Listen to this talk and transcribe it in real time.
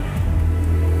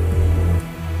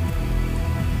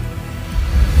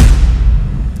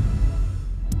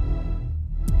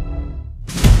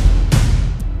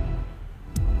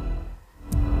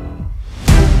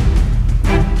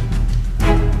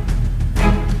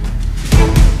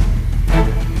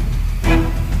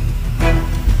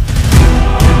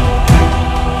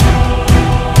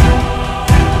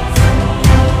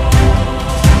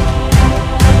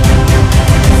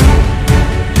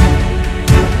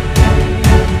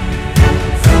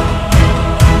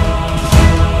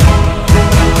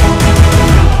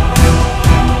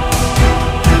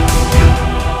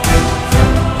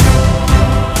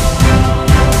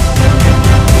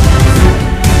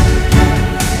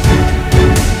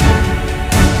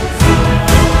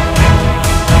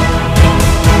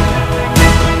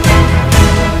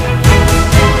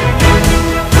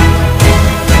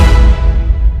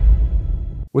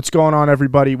What's going on,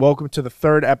 everybody? Welcome to the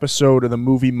third episode of the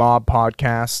Movie Mob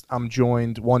podcast. I'm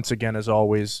joined once again, as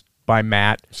always, by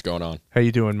Matt. What's going on? How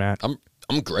you doing, Matt?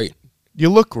 I'm great. You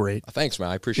look great. Thanks,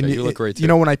 man. I appreciate it. You look great, too. You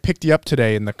know, when I picked you up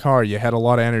today in the car, you had a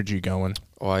lot of energy going.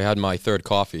 Oh, I had my third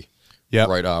coffee. Yeah.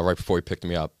 Right before you picked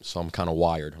me up, so I'm kind of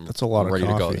wired. That's a lot of ready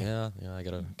coffee. to go. Yeah, I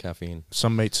got a caffeine.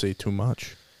 Some might say too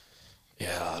much.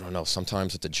 Yeah, I don't know.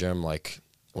 Sometimes at the gym, like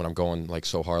when I'm going like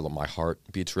so hard, like, my heart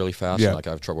beats really fast, Yeah. and like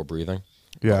I have trouble breathing.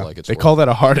 Yeah, like, they call that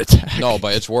a heart attack. No,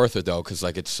 but it's worth it though, because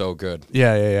like it's so good.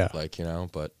 Yeah. Like, you know,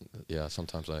 but yeah,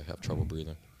 sometimes I have trouble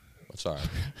breathing. It's all right.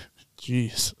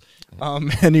 Jeez.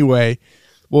 Anyway,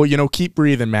 well, you know, keep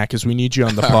breathing, Matt, because we need you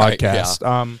on the podcast.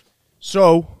 Right, yeah.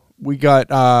 So we got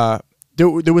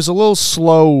there was a little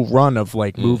slow run of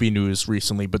like movie news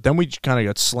recently, but then we kind of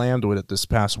got slammed with it this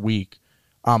past week.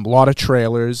 A lot of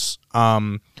trailers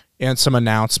and some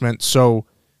announcements. So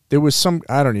there was some,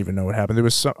 I don't even know what happened. There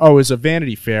was some, it was a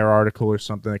Vanity Fair article or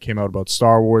something that came out about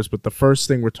Star Wars. But the first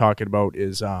thing we're talking about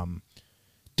is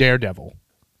Daredevil.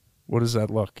 What does that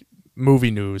look? Movie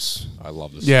news. I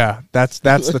love this. Yeah, that's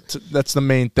the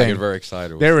main thing. I get very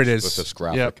excited. There it is. With this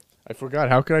graphic. Yep. I forgot.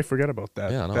 How could I forget about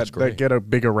that? Yeah, no, that, it's great. that get a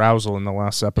big arousal in the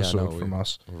last episode from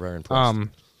us. We're very impressed.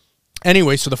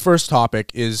 Anyway, so the first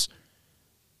topic is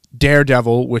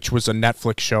Daredevil, which was a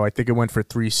Netflix show. I think it went for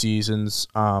 3 seasons.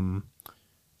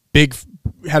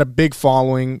 Had a big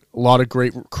following, a lot of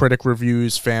great critic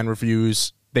reviews, fan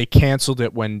reviews. They canceled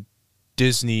it when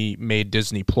Disney made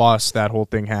Disney Plus. That whole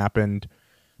thing happened.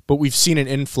 But we've seen an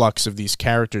influx of these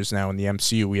characters now in the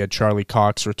MCU. We had Charlie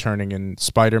Cox returning in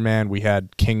Spider-Man. We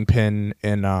had Kingpin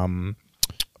in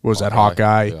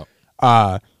Hawkeye.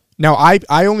 Yeah. Now,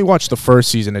 I only watched the first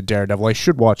season of Daredevil. I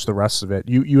should watch the rest of it.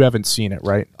 You haven't seen it,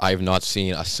 right? I have not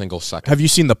seen a single second. Have you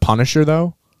seen The Punisher,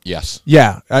 though? Yes.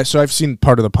 Yeah, so I've seen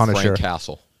part of The Punisher. Frank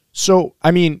Castle. So, I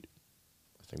mean,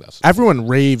 I think that's everyone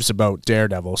raves about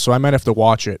Daredevil, so I might have to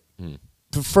watch it.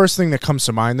 The first thing that comes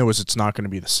to mind, though, is it's not going to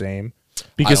be the same.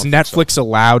 Because Netflix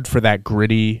allowed for that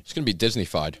gritty... It's going to be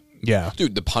Disney-fied. Yeah.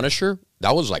 Dude, The Punisher,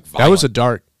 that was like violent. That was a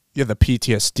dark... Yeah, the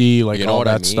PTSD, like, you know all what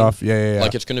that I mean? stuff. Yeah.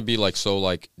 Like, it's going to be, like, so,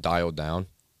 like, dialed down.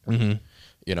 Mm-hmm.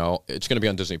 You know? It's going to be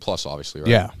on Disney Plus, obviously, right?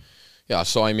 Yeah. Yeah,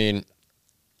 so, I mean...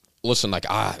 Listen, like,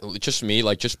 just me,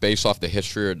 like, just based off the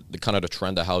history or the kind of the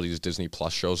trend of how these Disney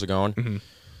Plus shows are going,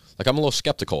 like, I'm a little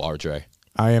skeptical, RJ.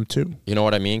 I am, too. You know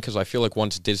what I mean? Because I feel like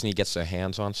once Disney gets their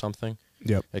hands on something,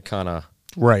 it kind of...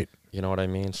 Right. You know what I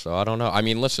mean? So, I don't know. I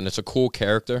mean, listen, it's a cool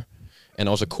character, and it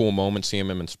was a cool moment seeing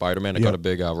him in Spider-Man. It got a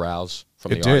big rouse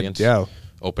from the audience. Yeah.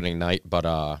 Opening night, but,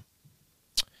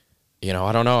 you know,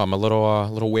 I don't know. I'm a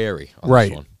little wary on right.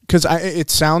 this one. Because it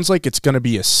sounds like it's going to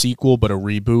be a sequel, but a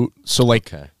reboot. So,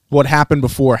 like... Okay. What happened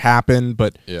before happened,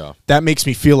 but that makes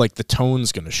me feel like the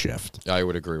tone's going to shift. I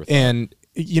would agree with that. And,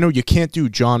 you know, you can't do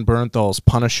John Bernthal's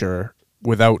Punisher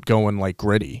without going, like,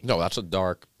 gritty. No, that's a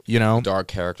dark, dark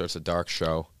character. It's a dark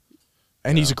show.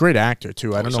 And he's a great actor,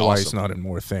 too. I don't know why he's not in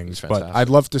more things. But I'd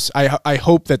love to... I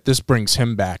hope that this brings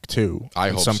him back, too,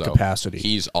 in some capacity.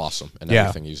 He's awesome in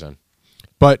everything he's in.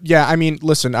 But, yeah, I mean,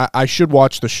 listen, I should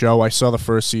watch the show. I saw the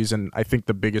first season. I think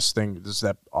the biggest thing is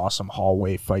that awesome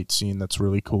hallway fight scene that's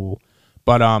really cool.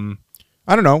 But, I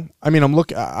don't know. I mean, I'm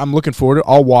looking forward to it.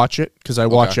 I'll watch it because I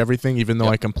watch everything, even though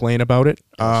I complain about it.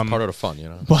 It's part of the fun, you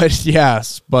know? But,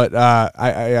 yes. But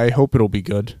I hope it'll be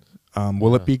good.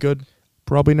 Will it be good?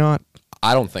 Probably not.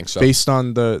 I don't think so. Based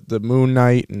on the Moon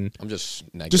Knight. And I'm just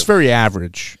negative. Just very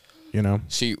average, you know?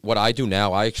 See, what I do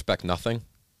now, I expect nothing.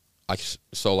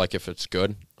 So, like, if it's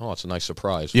good, it's a nice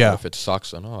surprise. Yeah. But if it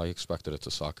sucks, then, I expected it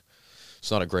to suck. It's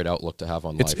not a great outlook to have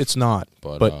on life. It's not.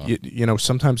 But you know,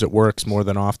 sometimes it works more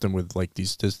than often with, like,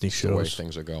 these Disney shows. The way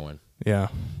things are going. Yeah.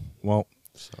 Well,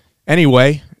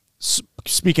 anyway,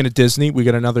 speaking of Disney, we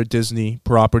got another Disney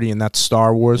property, and that's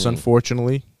Star Wars,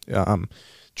 unfortunately.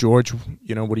 George,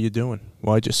 you know, what are you doing?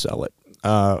 Why'd you sell it?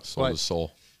 Sold his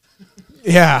soul.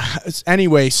 Yeah.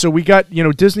 Anyway, so we got, you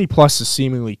know, Disney Plus is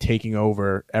seemingly taking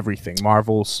over everything.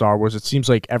 Marvel, Star Wars. It seems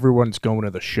like everyone's going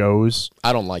to the shows.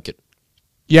 I don't like it.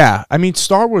 Yeah. I mean,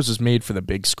 Star Wars is made for the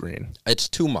big screen. It's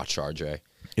too much, RJ.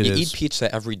 You eat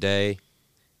pizza every day.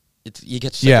 You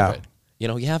get sick of it. You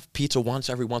know, you have pizza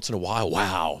every once in a while.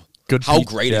 Wow. Good. How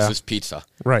great is this pizza?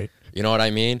 Right. You know what I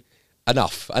mean?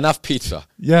 Enough pizza.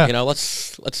 Yeah. You know,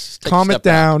 let's take calm a step it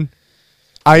down. back.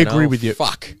 I agree with you.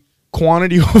 Fuck.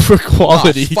 Quantity over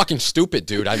quality. It's fucking stupid,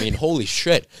 dude. I mean, holy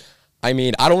shit. I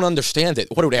mean, I don't understand it.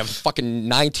 What do they have? Fucking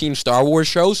 19 Star Wars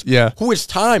shows? Yeah. Who has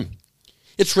time?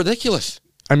 It's ridiculous.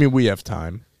 I mean, we have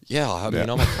time. Yeah, I mean,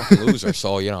 I'm a fucking loser,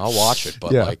 so, you know, I'll watch it,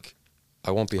 but, like,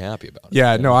 I won't be happy about it.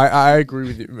 Yeah, no, I agree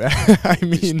with you. I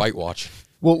mean, spite watch.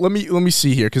 Well, let me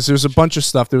see here because there's a bunch of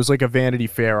stuff. There was like a Vanity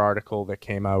Fair article that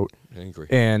came out,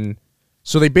 and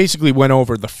so they basically went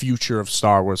over the future of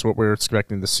Star Wars, what we're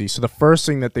expecting to see. So the first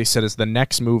thing that they said is the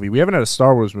next movie. We haven't had a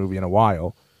Star Wars movie in a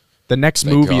while. The next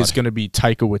movie is going to be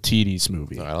Taika Waititi's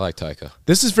movie. I like Taika.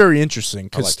 This is very interesting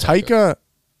because Taika,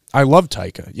 I love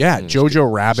Taika. Yeah,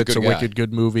 Jojo Rabbit's a wicked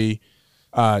good movie.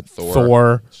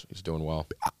 Thor. He's doing well.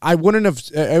 I wouldn't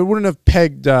have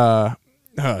pegged. I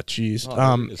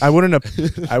wouldn't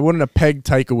have pegged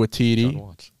Taika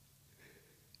Waititi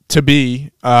to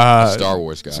be a Star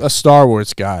Wars guy. A Star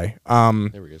Wars guy.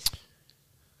 There he is.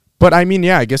 But I mean,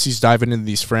 yeah, I guess he's diving into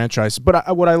these franchises.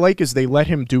 But what I like is they let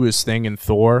him do his thing in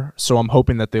Thor. So I'm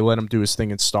hoping that they let him do his thing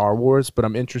in Star Wars. But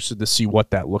I'm interested to see what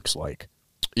that looks like.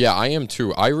 Yeah, I am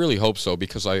too. I really hope so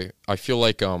because I feel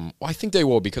like I think they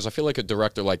will because I feel like a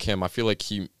director like him, I feel like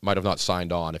he might have not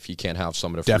signed on if he can't have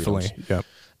some of the freedoms. Definitely, yeah.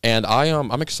 And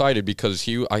I'm excited because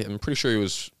I'm pretty sure he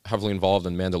was heavily involved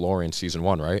in Mandalorian season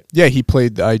 1, right? Yeah, he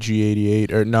played the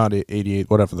IG-88 or not 88,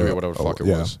 whatever the fuck it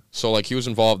was. So like he was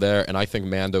involved there, and I think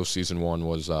Mando season 1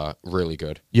 was really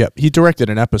good. Yep, he directed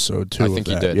an episode too. I think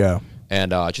he did. Yeah.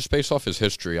 And just based off his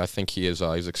history, I think he is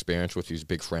he's experienced with these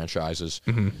big franchises.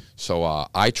 So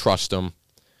I trust him.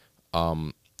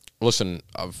 Listen,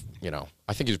 I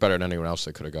think he's better than anyone else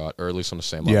they could have got, or at least on the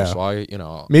same level. Yeah.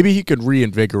 So maybe he could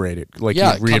reinvigorate it, like he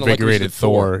reinvigorated like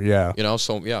Thor. Yeah,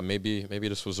 So yeah, maybe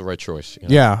this was the right choice.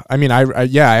 Yeah, I mean,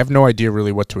 I have no idea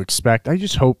really what to expect. I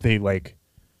just hope they like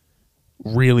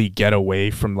really get away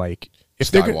from like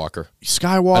if Skywalker,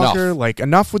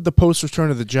 enough with the post Return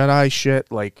of the Jedi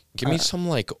shit. Like, give me some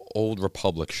like old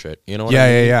Republic shit. You know? What I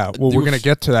mean? Yeah. Well, we're gonna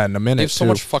get to that in a minute. They have so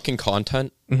much fucking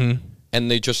content, and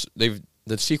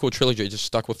the sequel trilogy just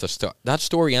stuck with that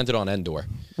story ended on Endor.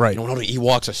 Right. You know, the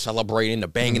Ewoks are celebrating, they're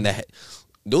banging the head.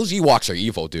 Those Ewoks are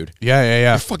evil, dude.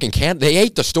 Yeah. They fucking can't. They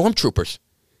ate the stormtroopers.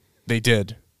 They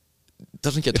did.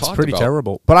 Doesn't get talked about. It's pretty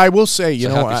terrible. But I will say,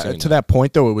 to that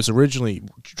point though, it was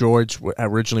George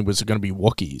originally was going to be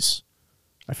Wookiees.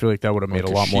 I feel like that would have made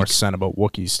a lot more sense about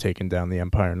Wookiees taking down the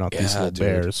Empire, not these little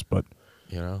bears. But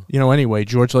anyway,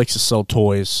 George likes to sell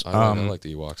toys. I like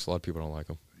the Ewoks. A lot of people don't like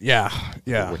them. Yeah.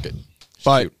 They're wicked.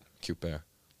 But cute bear.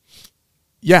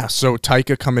 Yeah, so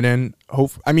Taika coming in.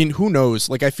 I mean, who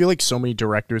knows? Like, I feel like so many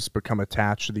directors become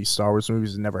attached to these Star Wars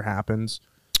movies. It never happens.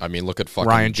 I mean, look at fucking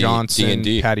Ryan Johnson,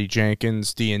 D&D. Patty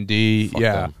Jenkins, D&D.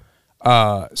 Yeah.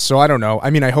 Them. So I don't know.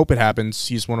 I mean, I hope it happens.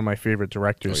 He's one of my favorite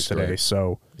directors today. Great.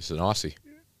 So he's an Aussie.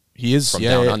 He is from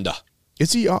down under.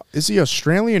 Is he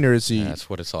Australian or is he? Yeah, that's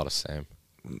what it's all the same.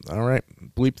 All right,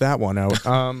 bleep that one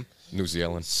out. New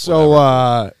Zealand.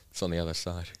 So it's on the other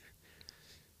side.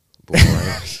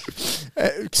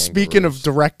 Speaking of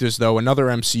directors, though, another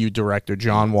MCU director,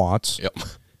 John Watts. Yep.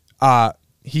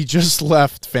 He just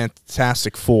left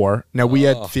Fantastic Four. Now we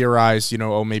had theorized,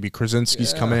 maybe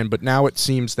Krasinski's coming in, but now it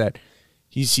seems that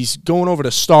he's going over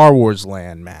to Star Wars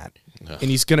land, Matt, and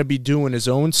he's going to be doing his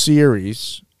own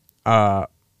series, and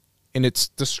it's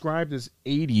described as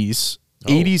 80s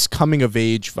coming of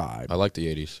age vibe. I like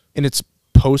the 80s, and it's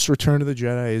post Return of the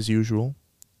Jedi as usual.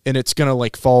 And it's going to,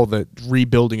 like, follow the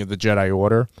rebuilding of the Jedi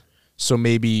Order. So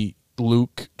maybe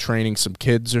Luke training some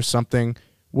kids or something.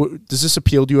 Does this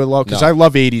appeal to you a lot? Because I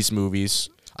love 80s movies.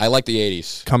 I like the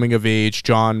 80s. Coming of age,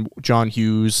 John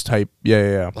Hughes type.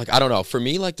 Yeah. Like, I don't know. For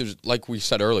me, like we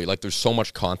said earlier, like, there's so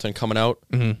much content coming out.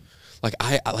 Like,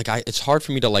 it's hard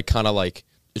for me to, like, kind of, like,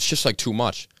 it's just, like, too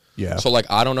much. Yeah. So, like,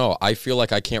 I don't know. I feel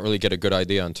like I can't really get a good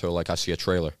idea until, like, I see a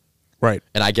trailer. Right.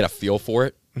 And I get a feel for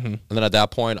it. And then at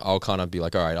that point, I'll kind of be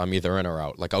like, all right, I'm either in or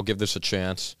out. Like, I'll give this a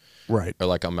chance. Right. Or,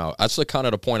 like, I'm out. That's, like, kind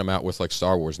of the point I'm at with, like,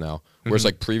 Star Wars now. Whereas,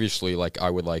 like, previously, like, I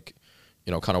would, like,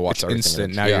 kind of watch it's everything.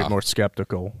 Instant. Now you're more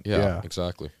skeptical. Yeah,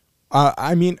 exactly.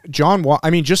 I mean,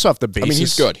 just off the basis. I mean,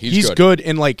 he's good. He's good.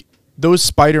 And, like, those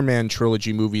Spider-Man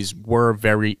trilogy movies were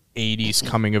very 80s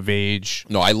coming of age.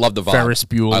 No, I love the vibe. Ferris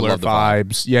Bueller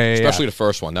vibes. Yeah. Especially the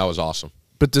first one. That was awesome.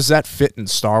 But does that fit in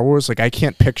Star Wars? Like, I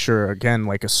can't picture, again,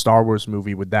 like a Star Wars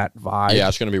movie with that vibe. Yeah,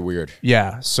 it's going to be weird.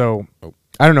 Yeah, so,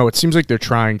 I don't know. It seems like they're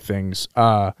trying things.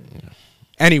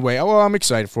 Anyway, I'm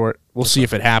excited for it. We'll see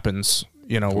if it happens.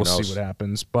 We'll see what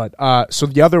happens. But, so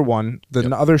the other one,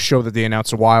 the other show that they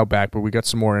announced a while back, but we got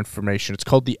some more information. It's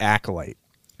called The Acolyte.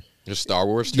 Just Star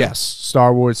Wars? Too? Yes,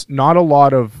 Star Wars. Not a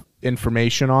lot of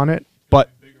information on it, but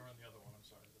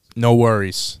no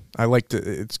worries. I like to.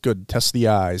 It's good. Test the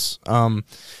eyes.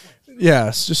 Yeah,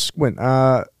 it's just squint.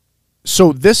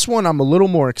 So this one I'm a little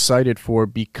more excited for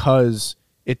because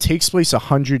it takes place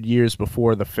 100 years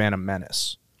before the Phantom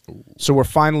Menace. So we're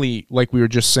finally, like we were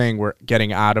just saying, we're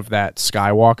getting out of that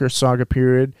Skywalker saga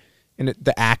period, and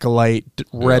the acolyte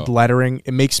red lettering,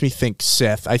 it makes me think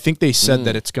Sith. I think they said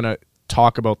that it's gonna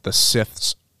talk about the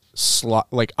Sith's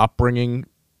like upbringing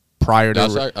prior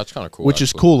to that's kind of cool, which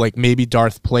is cool. Like maybe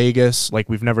Darth Plagueis, like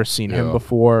we've never seen him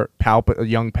before. A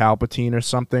young Palpatine or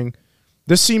something.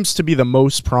 This seems to be the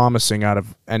most promising out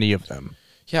of any of them.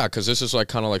 Yeah, because this is like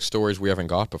kind of like stories we haven't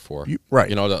got before, right?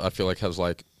 You know, that I feel like has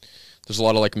like there's a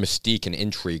lot of like mystique and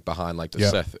intrigue behind like the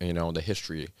Sith, you know, the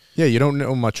history. Yeah, you don't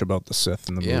know much about the Sith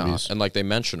in the movies, and like they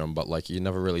mention them, but like you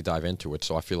never really dive into it.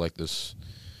 So I feel like this,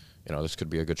 you know, this could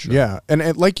be a good show. Yeah,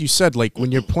 and like you said, like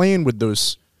when you're playing with the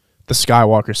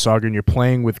Skywalker saga, and you're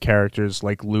playing with characters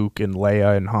like Luke and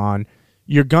Leia and Han,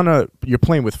 you're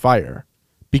playing with fire,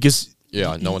 because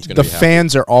no one's gonna. The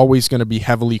fans are always going to be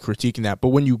heavily critiquing that. But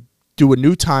when you do a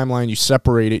new timeline, you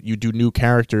separate it, you do new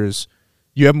characters,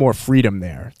 you have more freedom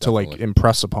there to like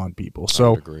impress upon people.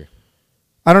 So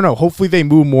I don't know. Hopefully they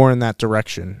move more in that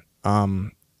direction.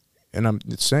 And I'm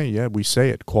saying, we say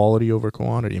it, quality over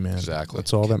quantity, man. Exactly.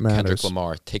 That's all that matters. Kendrick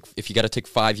Lamar, if you got to take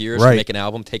 5 years to make an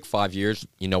album, take 5 years.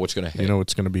 You know it's going to hit. You know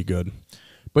it's going to be good.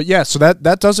 But yeah, so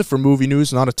that does it for movie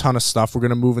news. Not a ton of stuff. We're going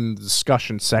to move into the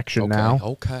discussion section now.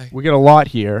 Okay. We get a lot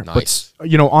here. Nice.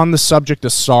 But, on the subject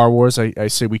of Star Wars, I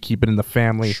say we keep it in the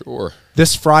family. Sure.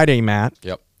 This Friday, Matt.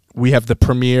 Yep. We have the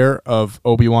premiere of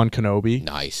Obi-Wan Kenobi.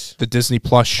 Nice. The Disney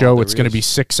Plus show. It's going to be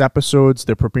 6 episodes.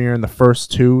 They're premiering the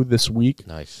first 2 this week.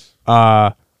 Nice.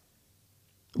 Love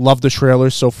the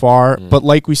trailers so far. But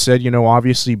like we said,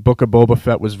 obviously Book of Boba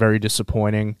Fett was very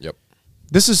disappointing. Yep.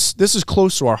 This is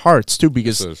close to our hearts too,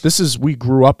 because we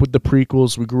grew up with the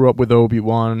prequels. We grew up with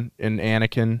Obi-Wan and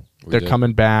Anakin. They're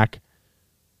coming back.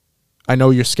 I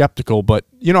know you're skeptical, but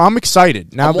I'm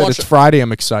excited. Now that it's Friday,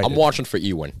 I'm excited. I'm watching for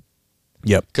Ewan.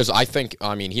 Yep. Because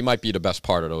he might be the best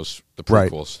part of the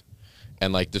prequels. Right.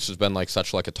 And like this has been like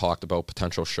such like a talked about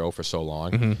potential show for so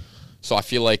long. So I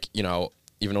feel like, even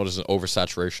though there's an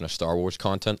oversaturation of Star Wars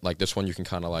content, like this one you can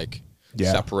kind of like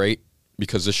separate,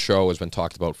 because this show has been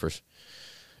talked about for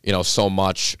so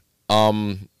much.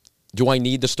 Do I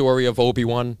need the story of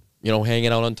Obi-Wan, hanging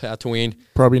out on Tatooine?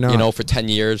 Probably not. For 10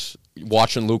 years,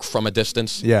 watching Luke from a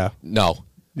distance? Yeah. No.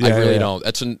 I really don't.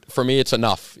 For me, it's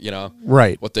enough,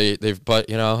 Right. What but,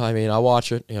 I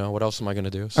watch it. What else am I going to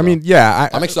do? So,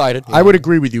 I'm excited. I would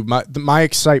agree with you. My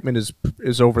excitement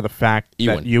is over the fact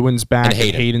that Ewan's back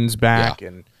and Hayden's back.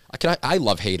 And I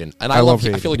love Hayden. And I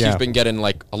feel like he's been getting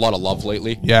like a lot of love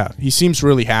lately. Yeah. He seems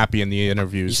really happy in the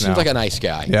interviews He seems like a nice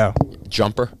guy. Yeah.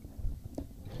 Jumper.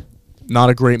 Not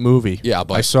a great movie. Yeah,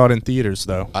 but I saw it in theaters,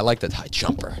 though. I like that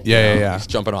Jumper. Yeah. He's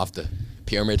jumping off the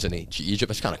pyramids in Egypt.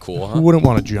 It's kind of cool, huh? Who wouldn't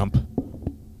want to jump?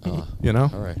 All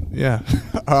right. Yeah.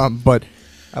 But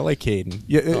I like Hayden.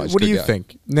 Yeah. What do you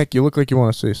think? Nick, you look like you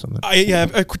want to say something.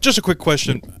 Just a quick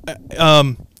question.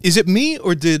 Is it me,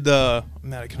 or did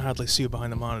Matt? I can hardly see you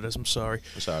behind the monitors. I'm sorry.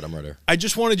 I'm sorry, I'm right there. I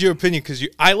just wanted your opinion, because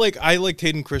I liked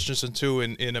Hayden Christensen too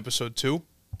in episode 2.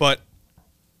 But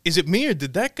is it me, or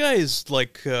did that guy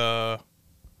like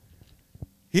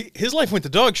his life went to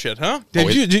dog shit, huh?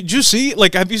 Did you see?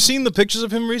 Like, have you seen the pictures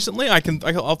of him recently?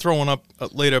 I'll throw one up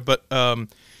later. But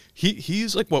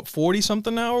he's like what, 40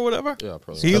 something now or whatever. Yeah,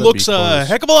 probably. He looks a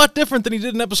heck of a lot different than he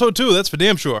did in episode 2. That's for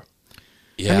damn sure.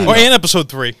 Yeah. And episode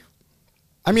 3.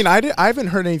 I haven't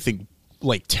heard anything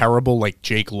like terrible, like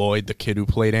Jake Lloyd, the kid who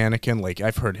played Anakin. Like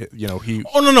I've heard, he.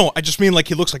 Oh no! I just mean like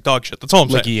he looks like dog shit. That's all I'm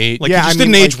saying. He just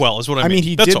didn't age well, is what I mean.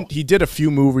 He did a few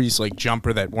movies like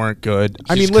Jumper that weren't good.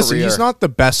 Listen, he's not the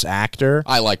best actor.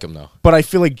 I like him though, but I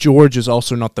feel like George is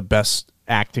also not the best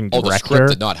acting director. The script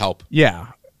did not help. Yeah,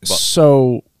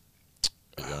 so.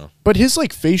 But his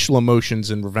like facial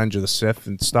emotions in Revenge of the Sith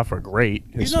and stuff are great.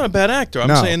 He's not a bad actor.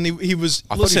 I'm saying he was.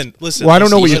 Listen. Well, I don't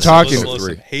know what you're talking.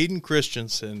 Listen. Hayden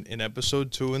Christensen in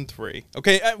episode 2 and 3.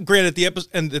 Okay, granted,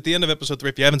 at the end of episode 3,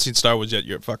 if you haven't seen Star Wars yet,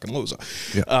 you're a fucking loser.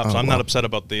 Yeah. So I'm not upset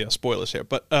about the spoilers here,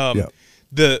 but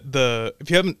the if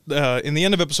you haven't in the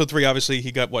end of episode 3, obviously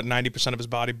he got 90% of his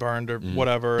body burned or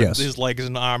whatever. Yes. His legs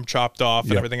and arm chopped off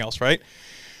and everything else, right?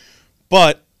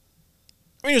 But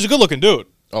he was a good-looking dude.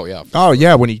 Oh, yeah. Oh,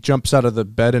 yeah, when he jumps out of the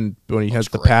bed and when he has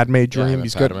the Padme dream,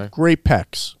 he's got great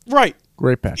pecs. Right.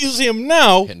 Great pecs. You see him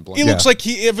now, he looks like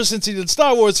ever since he did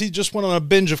Star Wars, he just went on a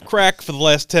binge of crack for the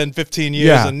last 10, 15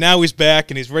 years, and now he's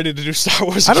back and he's ready to do Star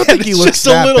Wars I don't think he looks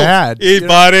that bad. Hey,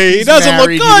 buddy, he doesn't look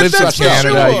good, he lives that's in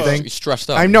Canada, for sure. I think. He's stressed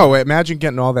out. I know, imagine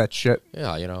getting all that shit.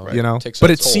 Yeah, But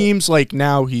it seems like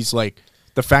now he's like,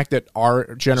 the fact that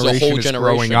our generation is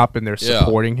growing up and they're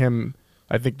supporting him,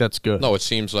 I think that's good. No, it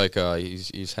seems like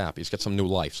he's happy. He's got some new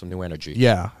life, some new energy.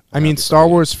 Yeah. Star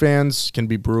Wars fans can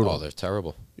be brutal. Oh, they're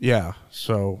terrible. Yeah.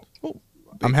 So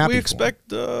I'm happy. We for expect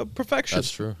perfection.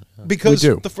 That's true. Yeah. Because We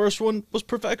do. the first one was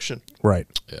perfection. Right.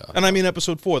 Yeah. And I mean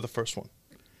episode 4, the first one.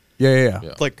 Yeah.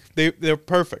 Like they're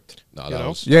perfect. No, you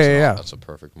know? that's a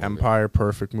perfect movie. Empire,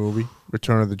 perfect movie.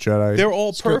 Return of the Jedi. They're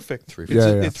all perfect. 3 Yeah,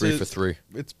 yeah. It's 3 for 3.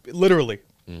 It's literally.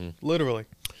 Literally.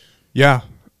 Yeah.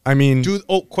 I mean,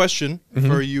 Question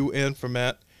for you and for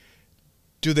Matt.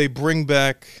 Do they bring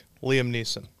back Liam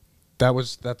Neeson?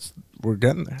 we're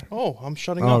getting there. Oh, I'm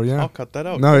shutting Oh, up. yeah. I'll cut that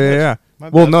out. No, yeah. My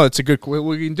Well, bad. no, it's a good.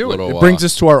 We can do it. Little, It brings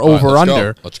us to our all right,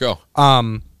 over/under. Let's go.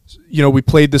 You know, we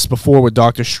played this before with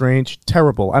Doctor Strange.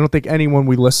 Terrible. I don't think anyone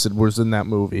we listed was in that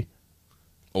movie.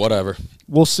 Whatever.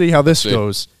 We'll see how this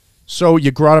goes. So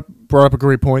you brought up a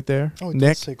great point there, Oh, it Nick.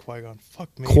 did say Qui-Gon.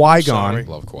 Fuck me. Qui-Gon. Sorry.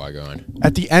 Love Qui-Gon.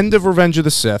 At the end of Revenge of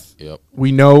the Sith, Yep.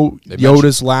 we know They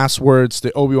Yoda's last words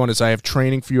to Obi-Wan is, "I have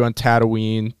training for you on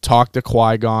Tatooine." Talk to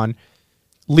Qui-Gon.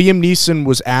 Liam Neeson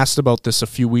was asked about this a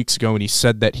few weeks ago, and he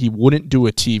said that he wouldn't do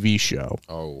a TV show.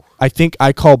 Oh. I think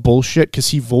I call bullshit because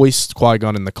he voiced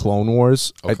Qui-Gon in the Clone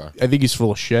Wars. Okay. I think he's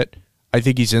full of shit. I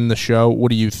think he's in the show.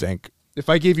 What do you think? If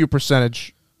I gave you a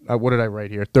percentage, what did I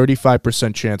write here?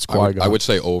 35% chance Qui-Gon. I would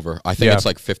say over. I think it's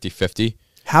like 50-50.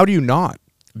 How do you not?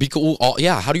 Because,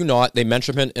 how do you not? They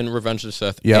mention him in Revenge of the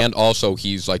Sith, and also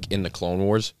he's like in the Clone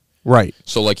Wars. Right.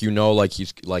 So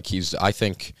he's I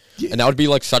think, and that would be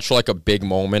like such like a big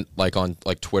moment like on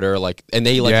like Twitter, like, and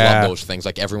they like love those things,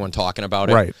 like everyone talking about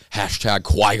it. Right. Hashtag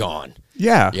Qui-Gon.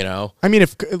 Yeah. You know? I mean,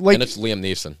 if like, and it's Liam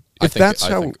Neeson. I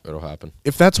think it'll happen.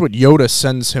 If that's what Yoda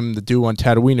sends him to do on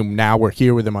Tatooine, and now we're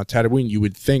here with him on Tatooine, you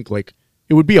would think like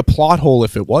it would be a plot hole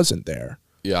if it wasn't there.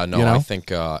 Yeah, no, you know? I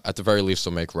think at the very least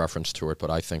they'll make reference to it, but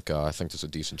I think there's a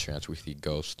decent chance we see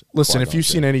Ghost. Listen, if you've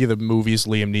seen any of the movies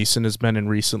Liam Neeson has been in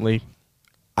recently,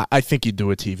 I think he'd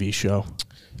do a TV show.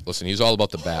 Listen, he's all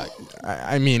about the bag.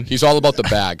 I mean, he's all about the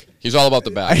bag. He's all about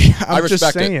the bag. I I'm respect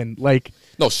just saying, like,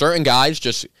 no, certain guys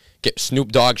just get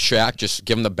Snoop Dogg, Shaq, just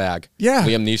give him the bag. Yeah.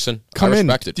 Liam Neeson, come I in.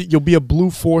 respect it. You'll be a Blue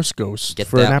Force ghost Get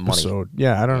for an that money. episode.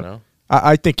 Yeah, I don't You know. know?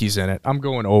 I think he's in it. I'm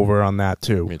going over on that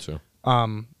too. Me too.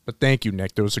 But thank you,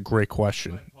 Nick. That was a great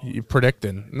question. You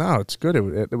predicting? No, it's good.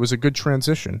 It was a good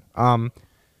transition.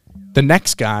 The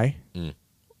next guy,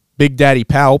 Big Daddy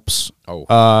Palps,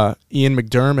 Ian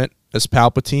McDermott as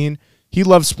Palpatine. He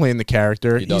loves playing the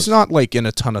character. He's not like in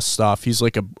a ton of stuff. He's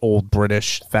like an old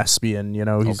British thespian, you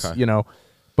know. He's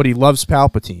but he loves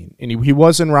Palpatine, and he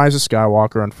was in Rise of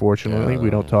Skywalker. Unfortunately, we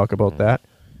don't talk about that.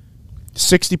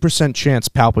 60% chance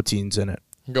Palpatine's in it.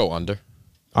 Go under.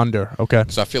 Under, okay.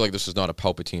 Because I feel like this is not a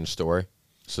Palpatine story.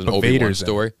 This is an But Obi-Wan Vader's in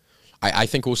story. I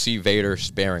think we'll see Vader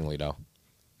sparingly, though.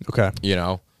 Okay. You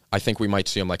know? I think we might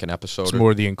see him like an episode. It's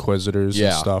more the Inquisitors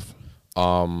and stuff.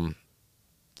 I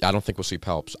don't think we'll see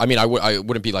Palps. I mean, I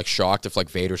wouldn't be like shocked if like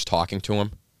Vader's talking to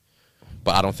him,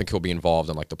 but I don't think he'll be involved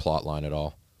in like the plot line at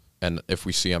all. And if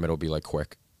we see him, it'll be like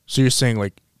quick. So you're saying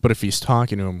like, but if he's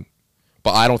talking to him,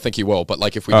 but I don't think he will. But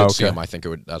like if we did see him, I think it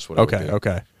would. That's what. It would be.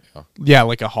 Okay. Yeah,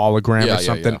 like a hologram or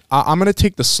something. Yeah. I'm gonna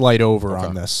take the slight over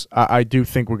on this. I do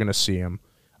think we're gonna see him.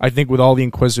 I think with all the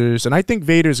Inquisitors, and I think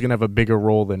Vader's gonna have a bigger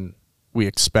role than we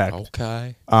expect.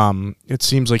 Okay. It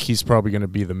seems like he's probably gonna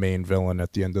be the main villain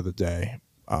at the end of the day.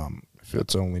 If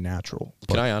it's only natural.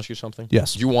 Can I ask you something?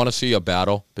 Yes. Do you want to see a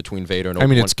battle between Vader and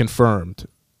Obi-Wan? I mean, it's confirmed.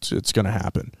 It's gonna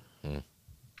happen.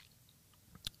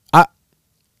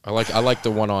 I like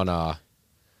the one on on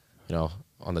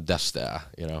the Death Star.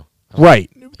 You know.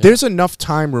 Right. There's enough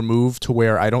time removed to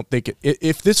where I don't think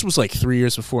if this was like 3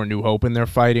 years before New Hope and they're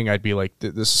fighting, I'd be like,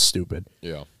 this is stupid.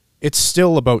 Yeah. It's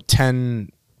still about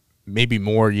 10, maybe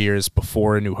more years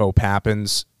before A New Hope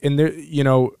happens. And there,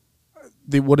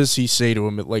 what does he say to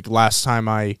him? Like, last time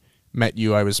I met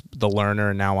you, I was the learner,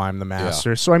 and now I'm the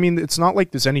master. Yeah. So, I mean, it's not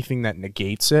like there's anything that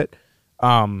negates it.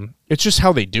 It's just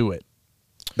how they do it.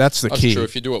 That's key. True.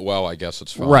 If you do it well, I guess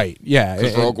it's fine. Right, yeah.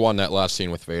 Because Rogue One, that last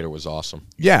scene with Vader was awesome.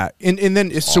 Yeah, and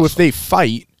then so if they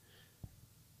fight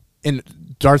and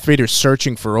Darth Vader's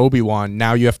searching for Obi-Wan,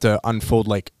 now you have to unfold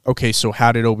like, okay, so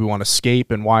how did Obi-Wan escape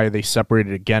and why are they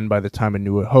separated again by the time of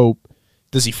New Hope?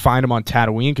 Does he find him on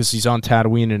Tatooine? Because he's on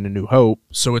Tatooine in A New Hope.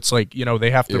 So it's like,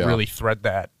 they have to really thread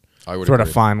that. I would thread a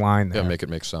fine line there. Yeah, make it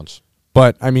make sense.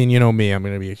 But, I mean, me, I'm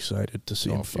going to be excited to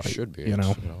see him fight. You should be.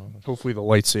 Hopefully the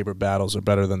lightsaber battles are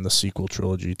better than the sequel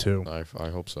trilogy, too. I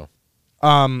hope so.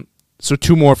 So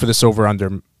 2 more for this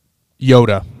over-under.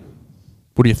 Yoda.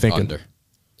 What are you thinking? Under.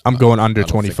 I'm going under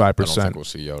 25%. I don't think we'll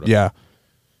see Yoda. Yeah.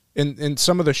 In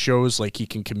some of the shows, like, he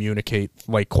can communicate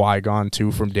like Qui-Gon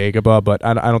too from Dagobah, but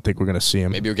I don't think we're gonna see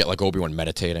him. Maybe we'll get like Obi-Wan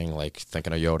meditating, like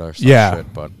thinking of Yoda or some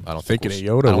shit, but I don't Thinking think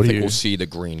of Yoda. I don't think we'll see the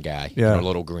green guy. Yeah.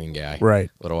 Little green guy. Right.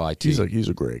 Little IT. He's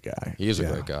a great guy. He is a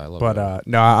great guy. I love but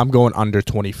no, I'm going under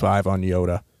 25 on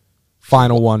Yoda.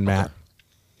 Final one, Matt.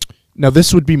 Now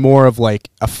this would be more of like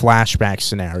a flashback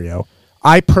scenario.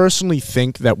 I personally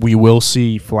think that we will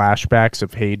see flashbacks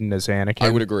of Hayden as Anakin. I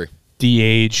would agree.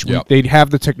 De-age. Yep. They'd have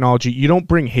the technology. You don't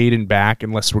bring Hayden back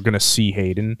unless we're going to see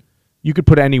Hayden. You could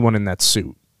put anyone in that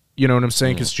suit. You know what I'm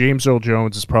saying? Because James Earl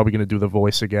Jones is probably going to do the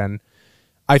voice again.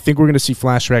 I think we're going to see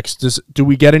flashbacks. Do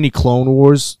we get any Clone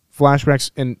Wars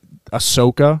flashbacks and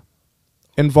Ahsoka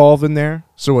involved in there?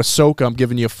 So Ahsoka, I'm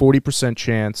giving you a 40%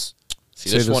 chance.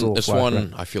 See, this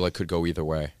one I feel like could go either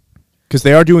way. Because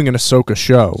they are doing an Ahsoka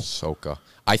show. Ahsoka.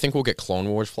 I think we'll get Clone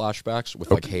Wars flashbacks with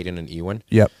like Hayden and Ewan.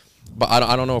 Yep. But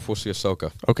I don't know if we'll see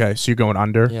Ahsoka. Okay, so you're going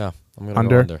under? Yeah, I'm going to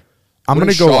go under. I'm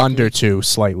going to go under too,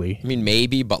 slightly. I mean,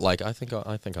 maybe, but like I think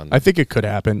under. I think it could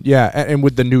happen. Yeah, and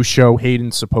with the new show,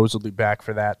 Hayden's supposedly back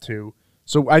for that too.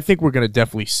 So I think we're going to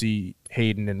definitely see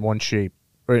Hayden in one shape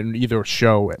or in either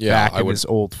show back in his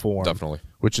old form. Definitely.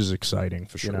 Which is exciting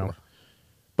for sure. You know?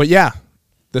 But yeah,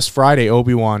 this Friday,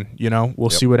 Obi-Wan, we'll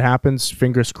see what happens.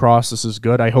 Fingers crossed this is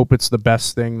good. I hope it's the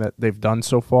best thing that they've done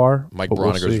so far. Mike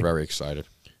Broniger's very excited.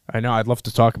 I know. I'd love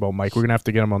to talk about Mike. We're going to have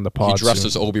to get him on the pod. He dressed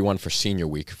as Obi-Wan for Senior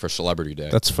Week for Celebrity Day.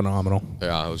 That's phenomenal.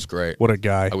 Yeah, it was great. What a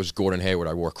guy. I was Gordon Hayward.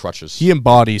 I wore crutches. He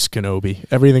embodies Kenobi.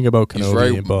 Everything about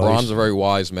Kenobi he embodies. Ron's a very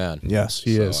wise man. Yes,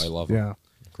 he is. I love him. Yeah.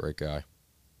 Great guy.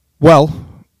 Well,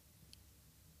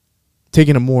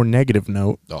 taking a more negative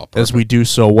note, as we do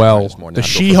so well, the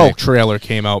She-Hulk trailer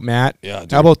came out, Matt. Yeah,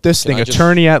 dude. How about this thing?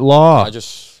 Attorney at Law.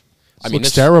 This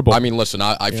looks terrible. I mean, listen,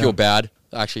 I feel bad.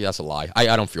 Actually, that's a lie.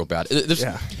 I don't feel bad.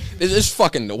 This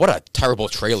fucking, what a terrible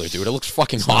trailer, dude. It looks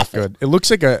fucking awful. Good. It looks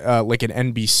like an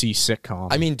NBC sitcom.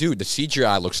 I mean, dude, the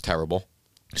CGI looks terrible.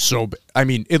 I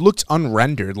mean, it looks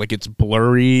unrendered. Like, it's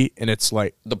blurry, and it's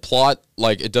like... The plot,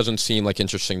 like, it doesn't seem, like,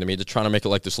 interesting to me. They're trying to make it,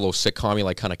 like, this little sitcom-y,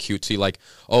 like, kind of cutesy. Like,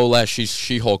 she's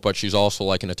She-Hulk, but she's also,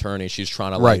 like, an attorney. She's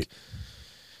trying to, like...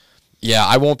 Yeah,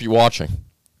 I won't be watching.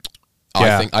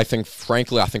 Yeah.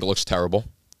 Frankly, I think it looks terrible.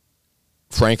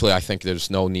 Frankly, I think there's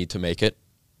no need to make it.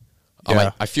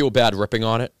 Yeah. I feel bad ripping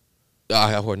on it. No,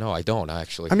 I don't,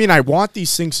 actually. I mean, I want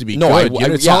these things to be good.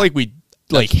 It's not like we...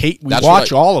 We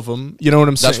watch all of them. You know what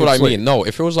I'm saying? That's what I mean. No,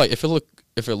 if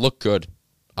it looked good,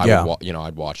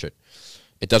 I'd watch it.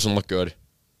 It doesn't look good.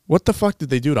 What the fuck did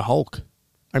they do to Hulk?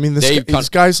 I mean, this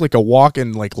guy's like a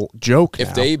walking like joke.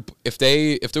 If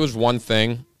there was one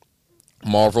thing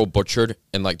Marvel butchered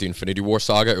in like the Infinity War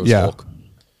saga, it was Hulk.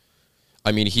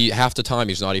 I mean, half the time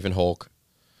he's not even Hulk.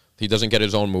 He doesn't get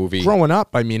his own movie. Growing up,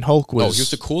 I mean, Hulk was... No, he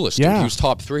was the coolest. Yeah. Dude. He was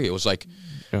top 3. It was like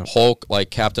Hulk, like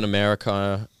Captain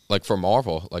America... Like for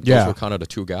Marvel, like those were kind of the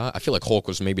two guys. I feel like Hulk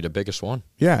was maybe the biggest one.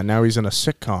 Yeah, now he's in a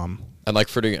sitcom. And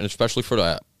like especially for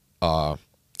the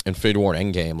Infinity War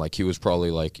Endgame, like he was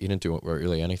probably like he didn't do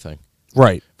really anything.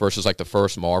 Right. Versus like the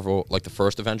first Marvel, like the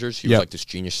first Avengers, he was like this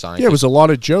genius scientist. Yeah, it was a lot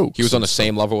of jokes. He was on the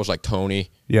same level as like Tony.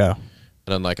 Yeah. And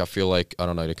then like I feel like I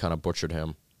don't know, they kind of butchered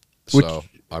him. So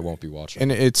I won't be watching. And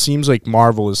it seems like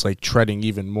Marvel is like treading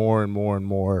even more and more and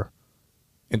more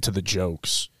into the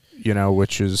jokes,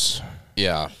 which is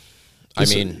I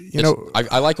mean,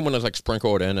 I like them when it's like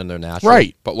sprinkled in and they're natural.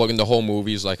 Right. But looking, the whole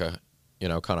movie's like a,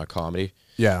 kind of comedy.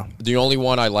 Yeah. The only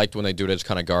one I liked when they do it is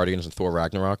kind of Guardians and Thor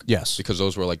Ragnarok. Yes. Because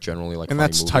those were like generally like and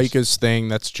that's movies. Taika's thing.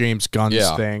 That's James Gunn's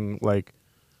thing. Like.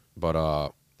 But I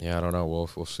don't know.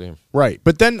 We'll see. Right.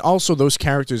 But then also those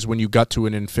characters, when you got to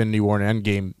an Infinity War and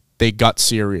Endgame, they got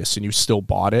serious and you still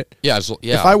bought it. Yeah.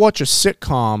 If I watch a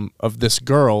sitcom of this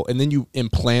girl and then you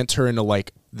implant her into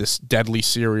like this deadly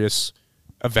serious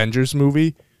Avengers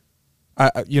movie,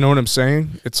 you know what I'm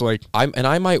saying? It's like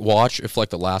I might watch if like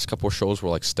the last couple of shows were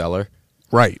like stellar,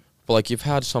 right? But like you've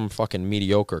had some fucking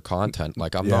mediocre content.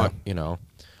 Like I'm not,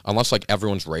 unless like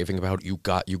everyone's raving about it, you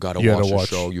got to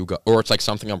watch the show. Or it's like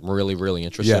something I'm really really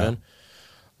interested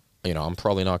in. I'm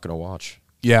probably not gonna watch.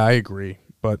 Yeah, I agree,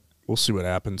 but we'll see what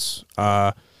happens.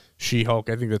 She-Hulk,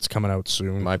 I think that's coming out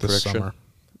soon. My prediction. Summer.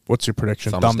 What's your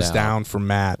prediction? Thumbs down from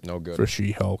Matt. No good for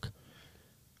She-Hulk.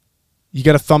 You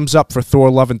got a thumbs up for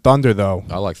Thor: Love and Thunder, though.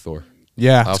 I like Thor.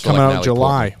 Yeah, it's coming out in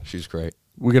July. Portman. She's great.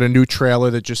 We got a new trailer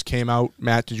that just came out.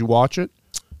 Matt, did you watch it?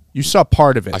 You saw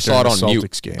part of it. I saw it on Celtics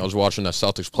mute. Game. I was watching the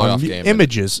Celtics playoff game.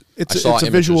 Images. It's a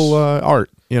visual art,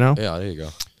 Yeah, there you go.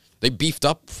 They beefed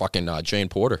up fucking Jane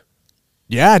Porter.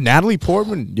 Yeah, Natalie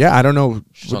Portman. Yeah, I don't know.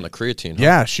 She's on the creatine. Huh?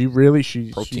 Yeah, she's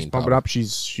pumping up.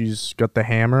 She's got the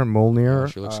hammer, Mjolnir.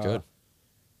 Yeah, she looks good.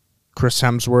 Chris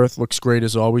Hemsworth looks great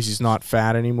as always. He's not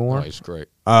fat anymore. Oh, he's great.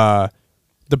 The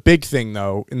big thing,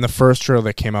 though, in the first trailer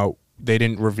that came out, they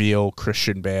didn't reveal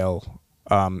Christian Bale,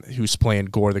 who's playing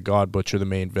Gore the God Butcher, the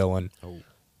main villain. Oh.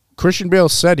 Christian Bale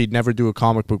said he'd never do a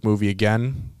comic book movie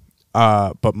again,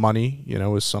 but money,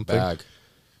 is something. Bag.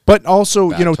 But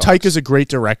also, Bad Taika's a great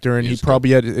director, and it's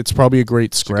probably a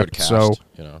great script. Cast, so,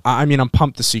 I'm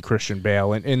pumped to see Christian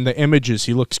Bale, and in the images,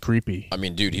 he looks creepy. I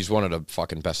mean, dude, he's one of the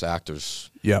fucking best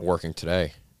actors working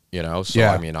today. So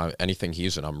yeah. I mean, anything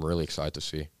he's in, I'm really excited to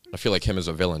see. I feel like him as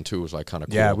a villain too is like kind of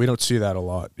cool. Yeah, we don't see that a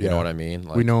lot. You know what I mean?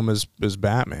 We know him as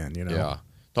Batman. Yeah.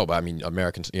 No, but I mean,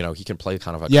 Americans. He can play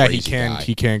kind of a crazy he can. guy.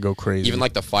 He can go crazy. Even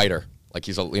like the fighter, like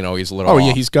he's a he's a little. Oh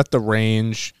yeah, off. he's got the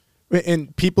range.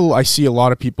 And I see a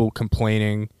lot of people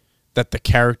complaining that the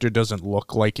character doesn't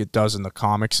look like it does in the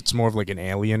comics. It's more of like an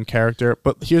alien character.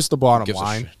 But here's the bottom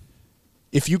line: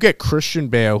 if you get Christian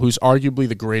Bale, who's arguably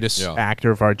the greatest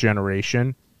actor of our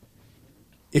generation,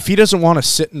 if he doesn't want to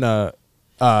sit in a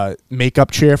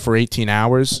makeup chair for 18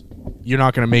 hours, you're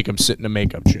not going to make him sit in a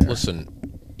makeup chair.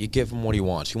 Listen, you give him what he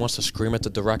wants. He wants to scream at the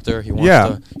director. He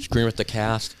wants to scream at the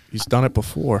cast. He's done it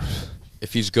before.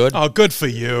 If he's good, good for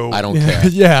you. I don't care.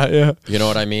 Yeah. You know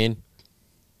what I mean?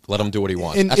 Let him do what he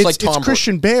wants. And that's like Tom. It's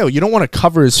Christian Bale. You don't want to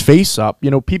cover his face up.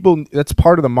 People. That's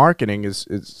part of the marketing.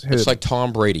 It's like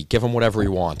Tom Brady. Give him whatever he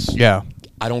wants. Yeah.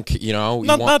 I don't.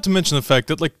 Not to mention the fact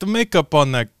that like the makeup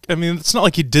on that. I mean, it's not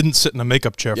like he didn't sit in a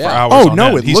makeup chair for hours. Oh on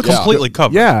no, end. He's completely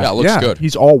covered. Yeah, it looks good.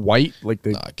 He's all white, like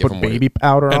they put baby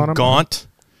powder on him. Gaunt.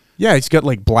 Yeah, he's got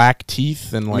like black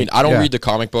teeth and like. I mean, I don't read the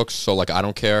comic books, so like I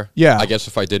don't care. Yeah, I guess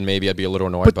if I did, maybe I'd be a little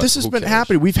annoyed. But this has been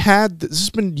happening. This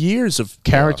has been years of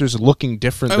characters looking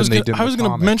different than they did. I was going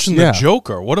to mention the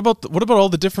Joker. What about all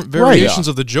the different variations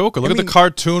of the Joker? Look at the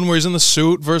cartoon where he's in the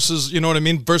suit versus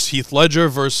versus Heath Ledger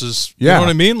versus you know what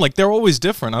I mean. Like they're always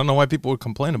different. I don't know why people would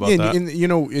complain about that. And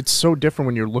it's so different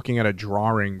when you're looking at a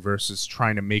drawing versus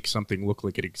trying to make something look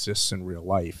like it exists in real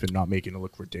life and not making it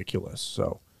look ridiculous.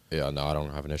 So. Yeah, no, I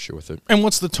don't have an issue with it. And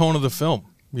what's the tone of the film?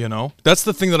 That's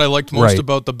the thing that I liked most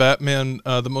about the Batman,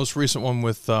 the most recent one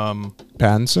with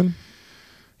Pattinson.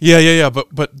 Yeah.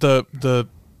 But the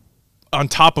on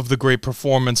top of the great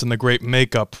performance and the great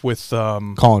makeup with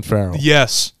Colin Farrell.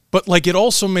 Yes, but like it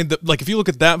also made if you look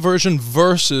at that version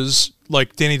versus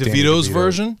like Danny DeVito's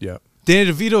version. Yeah,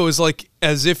 Danny DeVito is like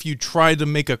as if you tried to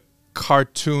make a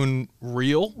cartoon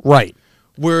real. Right.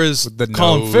 Whereas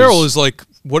Colin Farrell is like,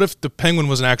 what if the Penguin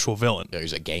was an actual villain? Yeah,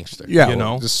 he's a gangster. Yeah,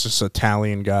 this is just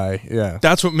Italian guy. Yeah,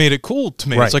 that's what made it cool to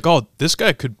me. Right. It's like, oh, this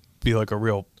guy could be like a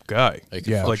real guy.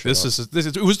 Yeah, like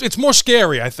it's more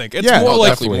scary. I think it's more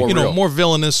like more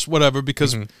villainous, whatever.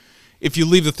 Because if you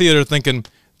leave the theater thinking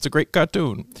it's a great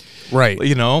cartoon, right?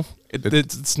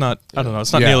 It's not. I don't know.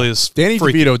 It's not nearly as. Danny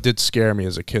DeVito did scare me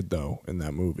as a kid, though, in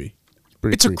that movie.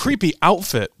 It's a creepy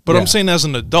outfit, but I'm saying as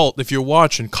an adult, if you're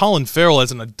watching Colin Farrell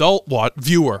as an adult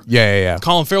viewer,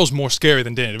 Colin Farrell's more scary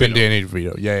than Danny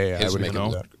DeVito. Yeah. His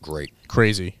makeup great,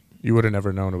 crazy. You would have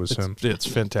never known it was him. It's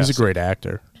fantastic. He's a great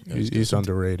actor. He's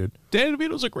underrated. Danny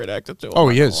DeVito's a great actor too. Oh,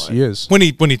 he is. He is when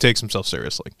he takes himself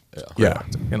seriously. Yeah.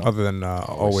 Other than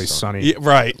Always Sunny. Yeah,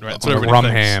 right. So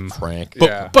Rumham. Frank.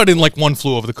 But in like One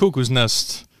Flew Over the Cuckoo's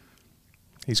Nest,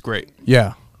 he's great.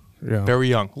 Yeah. Very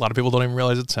young. A lot of people don't even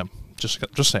realize it's him. Just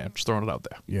saying, just throwing it out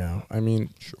there. Yeah, I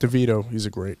mean, DeVito, he's a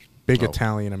great, big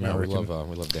Italian American. Yeah,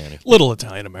 we love Danny. Little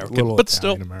Italian American, but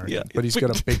still, but he's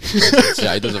got a big.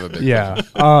 Yeah, he does have a big. Yeah.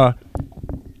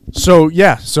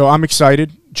 So I'm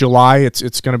excited. July,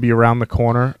 it's going to be around the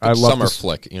corner. I love summer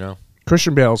flick.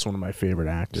 Christian Bale's one of my favorite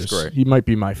actors. He's great. He might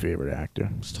be my favorite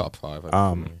actor. It's top 5.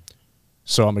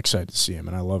 So I'm excited to see him,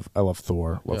 and I love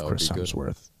Thor. Love Chris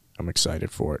Hemsworth. I'm excited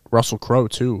for it. Russell Crowe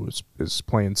too is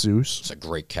playing Zeus. It's a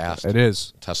great cast. It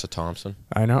is. Tessa Thompson.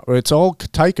 I know. It's all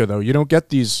Taika though. You don't get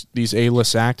these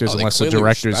A-list actors unless the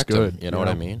director's good. You know what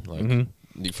I mean?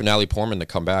 Like for Natalie Portman to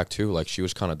come back too. Like she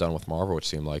was kind of done with Marvel. It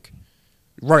seemed like.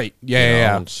 Right.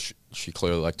 Yeah. And she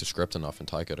clearly liked the script enough in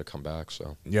Taika to come back.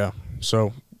 So. Yeah.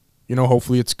 So,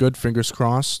 hopefully it's good. Fingers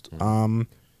crossed.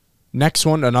 Next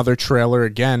one, another trailer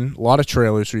again. A lot of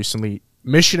trailers recently.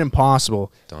 Mission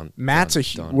Impossible.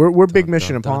 We're big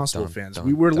Mission Impossible fans.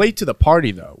 We were late to the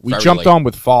party though. We jumped on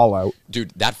with Fallout.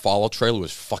 Dude, that Fallout trailer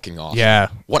was fucking awesome. Yeah.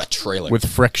 What a trailer. With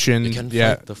friction.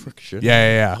 The friction.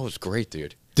 Yeah. That was great,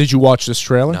 dude. Did you watch this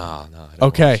trailer? No.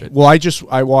 Okay. Well,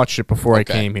 I watched it before I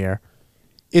came here.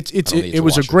 It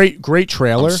was a great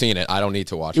trailer. I'm seeing it. I don't need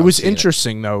to watch it. It was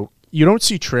interesting though. You don't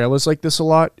see trailers like this a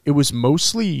lot. It was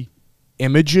mostly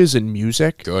images and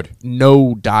music. Good.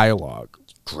 No dialogue.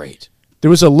 Great. There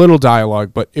was a little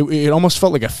dialogue, but it almost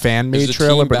felt like a fan-made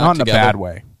trailer, but not in a bad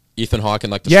way. Ethan Hawke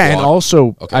and like the Yeah, squad? and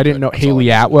also Okay, I didn't good. know That's all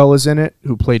Haley I need to know. Atwell is in it,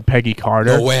 who played Peggy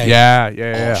Carter. No way.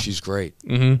 Yeah. Oh, she's great.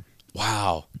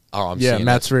 Wow. Oh, I'm Yeah, seeing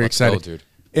Matt's it. very Let's go, excited. dude.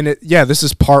 And this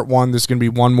is part 1. There's going to be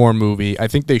one more movie. I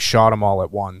think they shot them all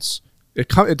at once. It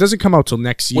doesn't come out till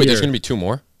next year. Wait, there's going to be 2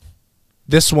 more?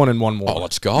 This one and one more. Oh,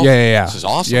 let's go. Yeah. This is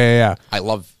awesome. Yeah. I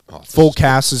love... Full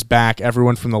cast is back.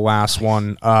 Everyone from the last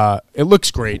one. It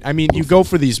looks great. I mean, you go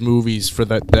for these movies for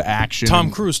the action. Tom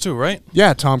Cruise too, right?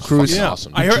 Yeah, Tom Cruise. Yeah.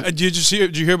 Awesome. I heard. Did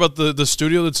you hear about the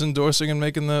studio that's endorsing and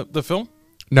making the film?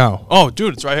 No. Oh,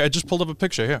 dude, it's right. I just pulled up a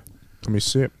picture here. Let me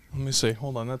see it. Let me see.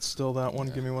 Hold on, that's still that one.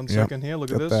 Give me one Yep. second here. Look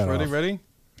at Get this. that Ready, off. ready.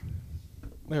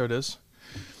 There it is.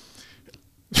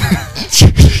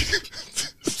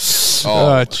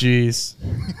 Oh, jeez.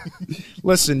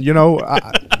 Listen,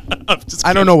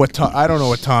 I don't know what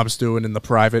Tom's doing in the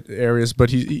private areas, but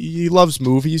he loves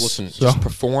movies. Listen, so. just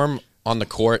perform on the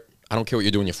court. I don't care what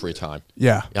you do in your free time.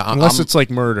 Yeah, unless it's like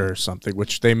murder or something,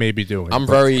 which they may be doing. I'm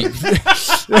very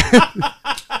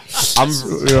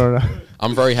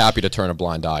happy to turn a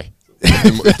blind eye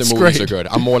if the movies are good.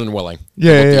 I'm more than willing.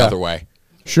 Yeah, the other way.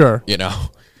 Sure.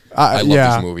 I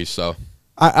love these movies. So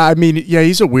I mean,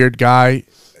 he's a weird guy.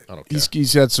 I don't care.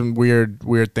 He's had some weird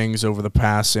things over the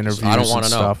past interviews. I don't want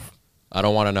and to know. stuff. I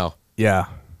don't want to know. Yeah.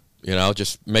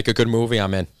 Just make a good movie.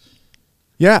 I'm in.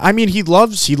 Yeah, I mean, he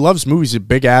loves movies. He's a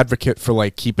big advocate for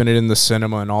like keeping it in the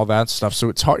cinema and all that stuff. So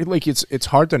it's hard, like it's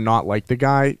hard to not like the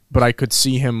guy. But I could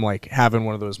see him like having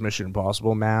one of those Mission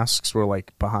Impossible masks, where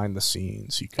like behind the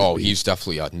scenes, he could. He's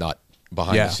definitely a nut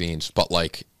behind the scenes. But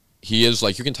like he is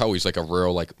like, you can tell he's like a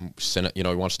real like he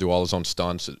wants to do all his own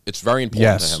stunts. It's very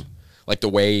important to him, like the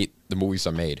way the movies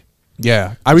are made.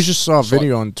 Yeah, I just saw a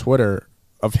video on Twitter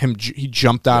of him. He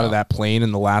jumped out of that plane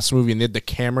in the last movie, and they had the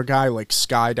camera guy like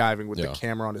skydiving with the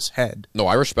camera on his head. No,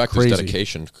 I respect his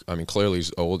dedication. I mean, clearly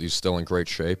he's old. He's still in great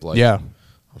shape. Like, yeah,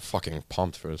 I'm fucking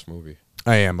pumped for this movie.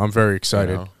 I am. I'm very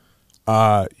excited.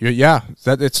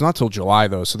 It's not till July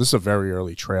though, so this is a very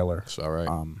early trailer. It's all right.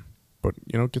 But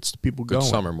it gets the people Good going.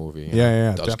 summer movie.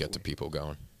 Yeah, it does definitely. get the people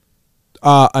going.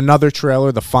 Another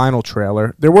trailer, the final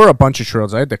trailer. There were a bunch of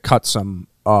trailers. I had to cut some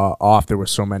off. There were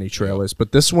so many trailers,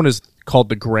 but this one is called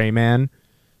The Gray Man.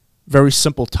 Very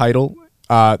simple title.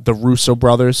 The Russo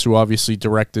brothers, who obviously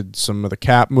directed some of the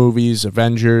Cap movies,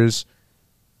 Avengers.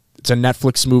 It's a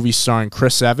Netflix movie starring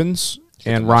Chris Evans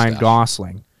and Ryan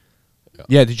Gosling.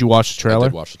 Yeah, did you watch the trailer? I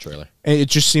did watch the trailer. It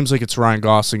just seems like it's Ryan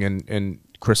Gosling and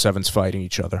Chris Evans fighting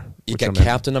each other. You got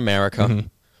Captain America,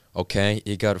 okay?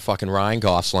 You got fucking Ryan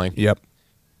Gosling. Yep.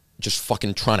 Just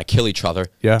fucking trying to kill each other.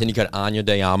 Yeah. Then you got Anya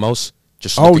de Amos.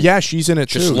 Just she's in it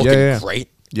too. Just looking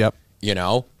great. Yep.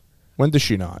 When does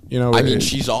she not? I mean,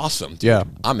 she's awesome. Dude. Yeah.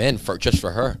 I'm in just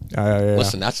for her. Yeah.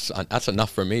 Listen, that's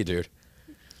enough for me, dude.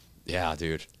 Yeah,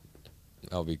 dude.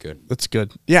 That'll be good. That's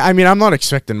good. Yeah, I mean, I'm not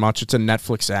expecting much. It's a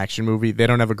Netflix action movie. They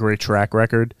don't have a great track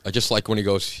record. I just like when he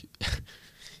goes, if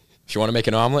you want to make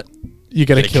an omelet, you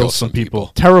got to kill some people.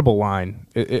 Terrible line.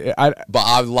 But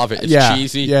I love it. It's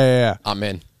cheesy. Yeah. I'm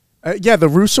in. The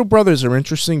Russo brothers are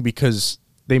interesting because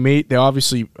they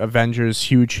obviously Avengers,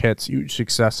 huge hits, huge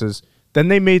successes. Then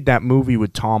they made that movie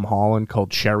with Tom Holland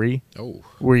called Cherry,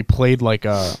 where he played like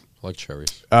a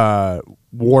cherries.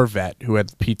 War vet who had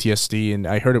PTSD, and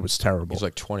I heard it was terrible. He's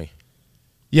like 20.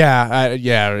 Yeah.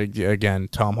 Again,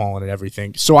 Tom Holland and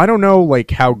everything. So I don't know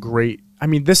like how great. I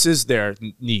mean, this is their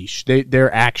niche.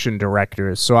 They're action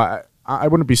directors, so I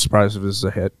wouldn't be surprised if this is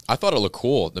a hit. I thought it looked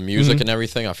cool. The music and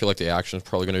everything. I feel like the action is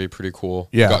probably going to be pretty cool.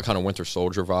 Yeah. Got kind of Winter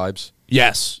Soldier vibes.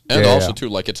 Yes. And also, too,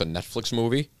 like, it's a Netflix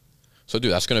movie. So,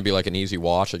 dude, that's going to be like an easy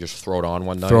watch. I just throw it on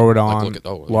one night. Throw it on. Like, look at,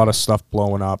 a lot of stuff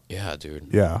blowing up. Yeah, dude.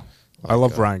 Yeah. I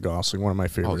love Ryan Gosling, one of my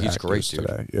favorite he's actors great, dude.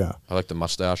 today. Yeah. I like the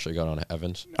mustache they got on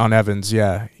Evans. On Evans,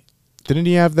 yeah. Didn't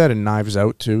he have that in Knives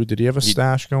Out, too? Did he have a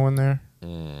stash going there?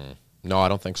 No, I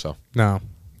don't think so. No.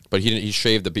 But he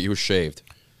shaved he was shaved.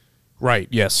 Right,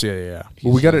 yes, yeah.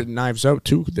 Well, we got it Knives Out,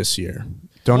 too, this year.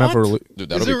 Don't ever... Dude,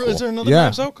 that'll be cool. Is there another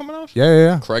Knives Out coming out?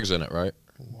 Yeah. Craig's in it, right?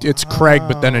 It's Craig,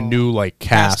 but then a new, like,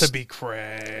 cast. Has to be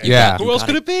Craig. Yeah. Who else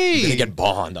could it be? You're going to get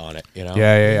Bond on it, you know?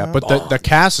 Yeah. But the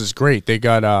cast is great. They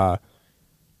got...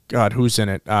 God, who's in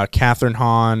it? Catherine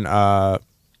Hahn,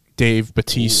 Dave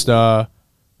Bautista,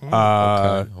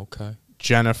 okay.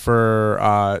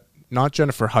 Jennifer, not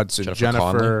Jennifer Hudson.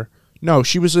 Jennifer No,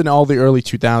 she was in all the early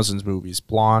 2000s movies.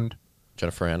 Blonde.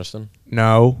 Jennifer Aniston?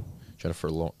 No. Jennifer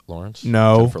Lawrence?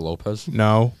 No. Jennifer Lopez?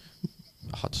 No.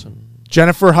 Hudson?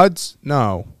 Jennifer Hudson?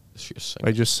 No. Is she a singer?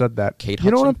 I just said that. Kate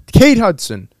You know Hudson? what? Kate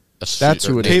Hudson. That's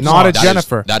who it is. Not a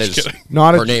Jennifer. That is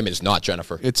not her name is not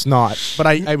Jennifer. It's not. But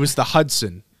I was the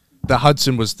Hudson. The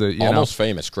Hudson was the Almost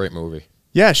Famous, great movie.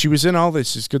 Yeah, she was in all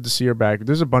this. It's good to see her back.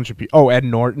 There's a bunch of people. Oh, Ed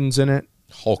Norton's in it.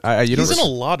 Hulk. He's in a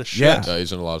lot of shit. Yeah. Yeah,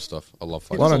 he's in a lot of stuff. I love A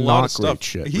fighting. lot of There's not stuff. great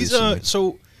shit. He's recently.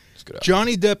 so good actor.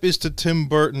 Johnny Depp is to Tim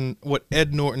Burton what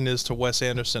Ed Norton is to Wes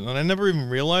Anderson, and I never even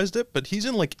realized it. But he's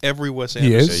in like every Wes He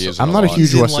Anderson. is. he is I'm in not a a lot. huge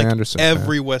He's in, Wes like, Anderson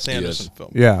every fan. Wes is. Anderson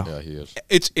film. Yeah. Yeah, he is.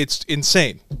 It's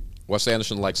insane. Wes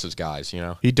Anderson likes his guys, you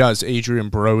know? He does. Adrian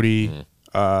Brody.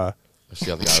 That's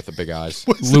the other guy with the big eyes.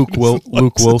 Luke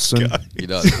Wilson. He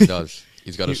does.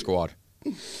 He's got a squad.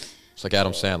 It's like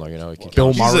Adam Sandler, you know? He can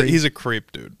Bill count. Murray. He's a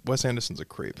creep, dude. Wes Anderson's a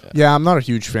creep. Yeah, I'm not a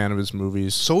huge fan of his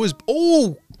movies. So is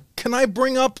can I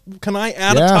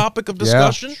add Yeah. a topic of Yeah.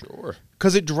 discussion? Sure.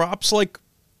 Because it drops like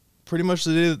pretty much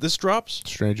the day that this drops.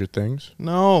 Stranger Things.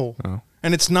 No. Oh.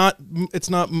 And it's not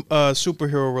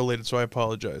superhero related, so I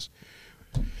apologize.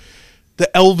 The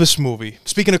Elvis movie.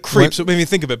 Speaking of creeps, it made me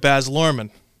think of it. Baz Luhrmann.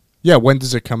 Yeah, when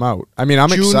does it come out? I mean,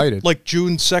 I'm excited. Like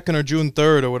June 2nd or June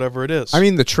 3rd or whatever it is. I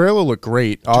mean, the trailer looked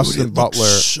great. Austin it looks Butler.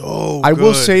 so I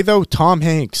will good. say though, Tom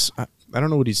Hanks. I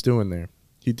don't know what he's doing there.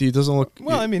 He doesn't look.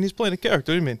 Well, I mean, he's playing a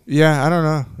character. What do you mean? Yeah, I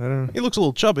don't know. He looks a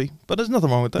little chubby, but there's nothing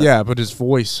wrong with that. Yeah, but his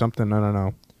voice, something. I don't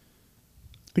know.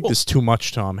 I think there's too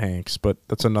much Tom Hanks, but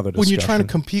that's another discussion. When you're trying to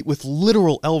compete with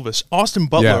literal Elvis, Austin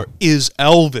Butler is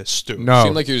Elvis, dude. No,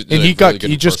 Seemed like he was- and did a really good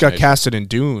he just got impersonation. casted in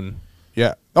Dune.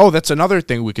 Yeah. Oh, that's another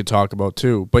thing we could talk about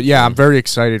too. But yeah, I'm very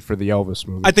excited for the Elvis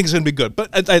movie. I think it's going to be good.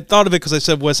 But I thought of it because I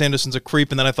said Wes Anderson's a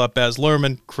creep, and then I thought Baz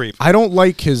Luhrmann, creep. I don't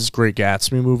like his Great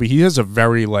Gatsby movie. He has a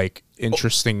very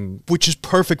interesting Which is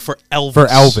perfect for Elvis. for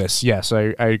Elvis. Yes,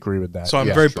 I agree with that. So I'm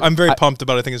yeah. very pumped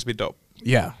about it. I think it's going to be dope.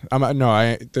 Yeah,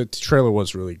 the trailer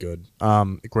was really good.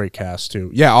 Great cast too.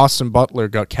 Yeah, Austin Butler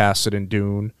got casted in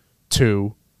Dune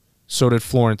 2. So did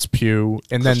Florence Pugh,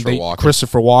 and then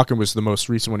Christopher Walken was the most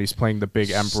recent one. He's playing the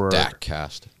big emperor. Stack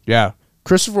cast. Yeah,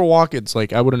 Christopher Walken's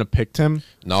like I wouldn't have picked him.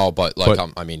 No, but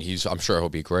I'm sure he'll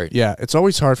be great. Yeah, it's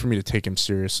always hard for me to take him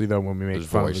seriously though when we make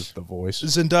fun of the voice.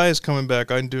 Zendaya's coming back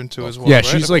on Dune 2 as well. Yeah, right?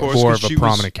 she's Of like course, more 'cause of a she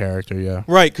prominent character. Yeah,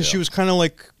 Right, because she was kind of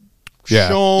like Yeah.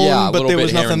 shown, Yeah, a but little there bit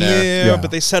was here nothing and there. there. Yeah.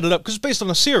 But they set it up because it's based on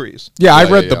a series. yeah. I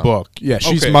Yeah, read yeah, the yeah. book. Yeah,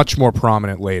 she's Okay. much more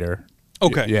prominent later.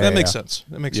 Okay, Yeah, that makes yeah. sense.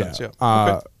 That makes sense. Yeah.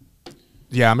 Uh, Okay.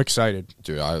 Yeah, I'm excited.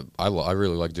 Dude, I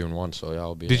really like Dune 1, so yeah,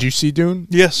 I'll be. Did you see Dune?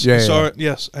 Yes, Yeah, I saw yeah. it.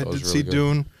 Yes, I was did really see good.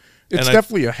 Dune. It's and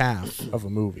definitely a half of a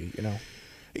movie, you know.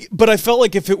 But I felt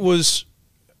like if it was,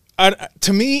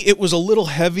 to me, it was a little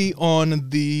heavy on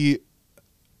the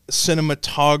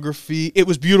cinematography. It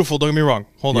was beautiful. Don't get me wrong.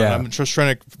 Hold on, Yeah. I'm just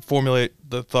trying to formulate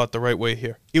the thought the right way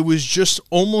here. It was just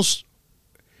almost.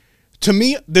 To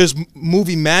me, there's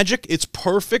movie magic. It's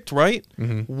perfect, right?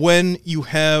 When you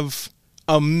have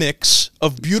a mix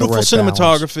of beautiful right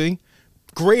cinematography,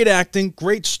 great acting,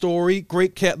 great story,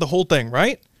 great the whole thing,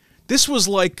 right? This was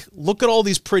like, look at all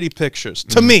these pretty pictures.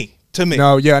 To me.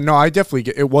 No, I definitely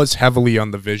get it. Was heavily on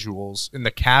the visuals, and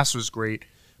the cast was great,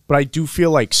 but I do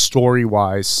feel like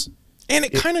story-wise, And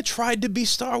it kind of tried to be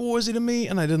Star Warsy to me,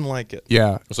 and I didn't like it.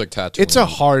 yeah, It's like Tatooine. it's a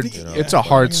hard,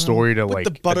 Yeah. story to With like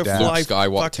the butterfly adapt. Luke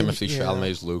Skywalker, fucking- Timothy yeah.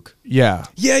 Chalamet's Luke. Yeah,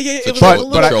 Yeah. It was But- a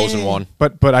little, but I- chosen one.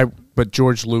 but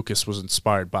George Lucas was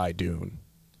inspired by Dune.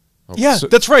 Yeah, So-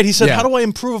 that's right. He said, yeah. "How do I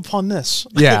improve upon this?"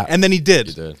 Yeah. and then he did.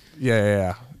 He did.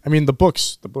 Yeah. I mean, the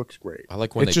book's great. I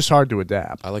like when it's they- just hard to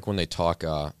adapt. I like when they talk.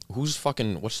 What's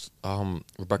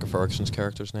Rebecca Ferguson's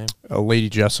character's name? Lady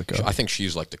Jessica. I think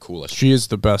she's like the coolest. She is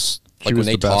the best. She Like was when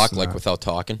they the best talk, in like that. without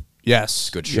talking. yes, It's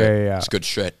good shit. Yeah. It's good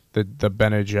shit. The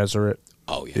Bene Gesserit.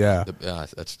 Oh yeah. Yeah.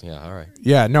 That's all right.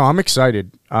 Yeah, no, I'm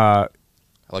excited. I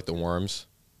like the worms.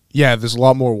 Yeah, there's a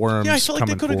lot more worms. Yeah, I feel like they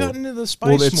coming could have forward. gotten into the spice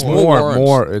Well, it's more. more.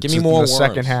 worms. It's Give me in more the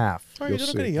second worms. half. Sorry, You'll you're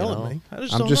not see. going to yell you at know? me. I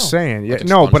just I'm don't just know. saying. Yeah, Like a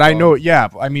no, but I SpongeBob. know. Yeah,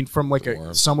 I mean, from like The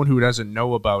worms. someone who doesn't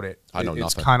know about it, I know it's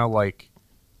nothing. kind of like,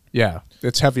 yeah,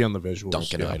 it's heavy on the visuals.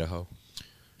 Duncan, yeah. Idaho.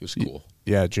 He was cool.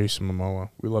 Yeah, Jason Momoa.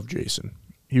 We love Jason.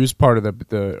 He was part of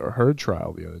the Heard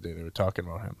trial the other day. They were talking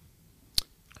about him.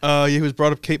 He was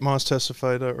brought up. Kate Moss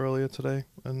testified earlier today,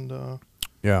 and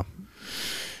Yeah.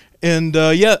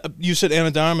 yeah, you said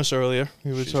Anna de Armas earlier.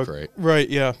 You were She's talking, great. right?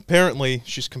 Yeah, apparently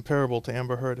she's comparable to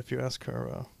Amber Heard if you ask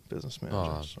her business manager.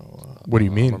 What do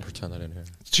you I'm mean? gonna pretend I didn't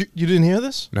hear. You didn't hear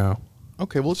this? No.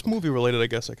 Okay, well, it's movie related, I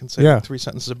guess I can say Yeah. 3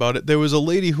 sentences about it. There was a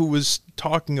lady who was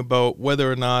talking about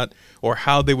whether or not or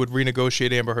how they would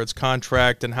renegotiate Amber Heard's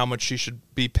contract and how much she should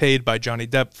be paid by Johnny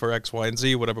Depp for X, Y, and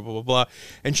Z, whatever, blah, blah, blah.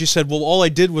 And she said, well, all I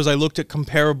did was I looked at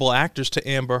comparable actors to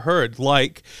Amber Heard,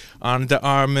 like Ana de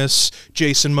Armas,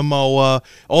 Jason Momoa,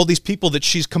 all these people that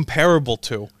she's comparable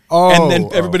to. And then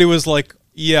everybody was like,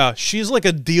 yeah, she's like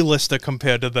a D-lister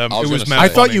compared to them. I was It was gonna mad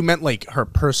say- I thought funny. you meant like her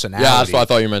personality. Yeah, that's what I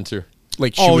thought you meant too.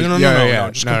 Like, she Oh, was, no,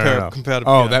 just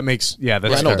compatible. Oh, yeah. that makes, that's Yeah, I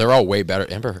know fair. they're all way better.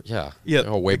 Amber, Yeah. they're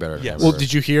all way better. Than Yes. Amber Well, Heard.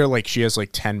 did you hear, like, she has, like,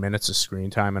 10 minutes of screen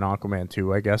time in Aquaman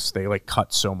 2, I guess? They, like,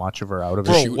 cut so much of her out of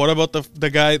it. Bro, what about the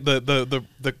guy,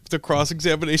 the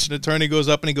cross-examination attorney goes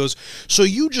up and he goes, so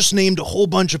you just named a whole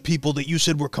bunch of people that you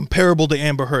said were comparable to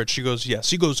Amber Heard. She goes, yes.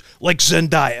 He goes, like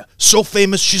Zendaya. So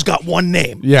famous, she's got one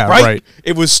name. Yeah, right.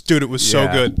 It was, dude, it was so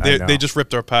Yeah, good. I know. They just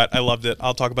ripped her apart. I loved it.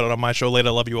 I'll talk about it on my show later.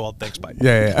 I love you all. Thanks, bye.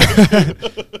 Yeah.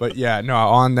 But, yeah, no,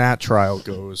 on that trial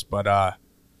goes. But, yeah,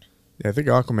 I think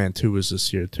Aquaman 2 was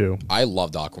this year, too. I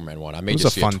loved Aquaman 1. I It made was you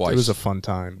a see fun. it twice. It was a fun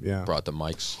time. Yeah. Brought the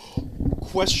mics.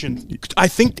 Question. I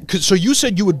think, so you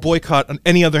said you would boycott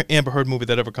any other Amber Heard movie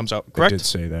that ever comes out, correct? I did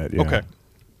say that. Yeah. Okay.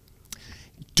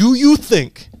 Do you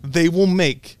think they will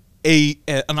make an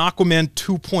Aquaman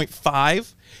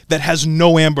 2.5 that has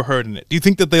no Amber Heard in it? Do you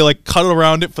think that they like cut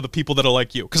around it for the people that are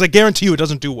like you? Because I guarantee you it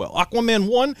doesn't do well. Aquaman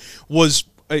 1 was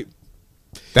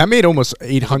That made almost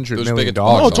 $800 It was million. big at the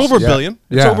box oh, it's over a Yeah. billion.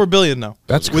 It's Yeah. over a billion now.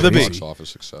 That's It was with a big B. box office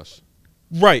success.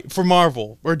 Right, for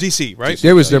Marvel or DC, right?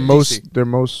 Yeah, it was their DC.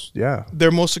 most,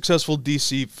 Their most successful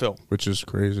DC film. which is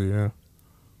crazy, yeah.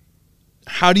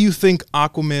 How do you think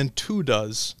Aquaman 2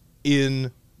 does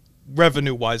in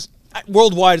revenue-wise?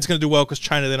 Worldwide, it's going to do well because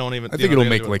China, they don't even... I think it'll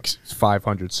make like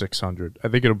 500, 600. I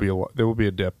think it'll be there will be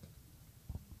a dip.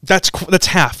 That's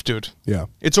half, dude. Yeah.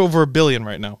 It's over $1 billion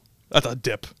right now. That's a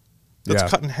dip. That's Yeah.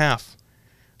 cut in half.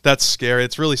 That's scary.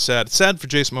 It's really sad. It's sad for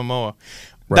Jason Momoa.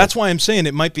 Right. That's why I'm saying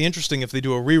it might be interesting if they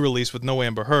do a re-release with no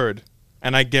Amber Heard,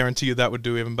 and I guarantee you that would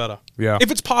do even better. Yeah. If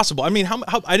it's possible. I mean, how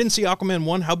I didn't see Aquaman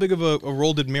 1. How big of a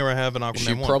role did Mira have in Aquaman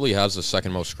She 1? probably has the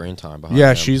second most screen time behind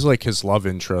Yeah, him. she's like his love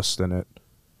interest in it.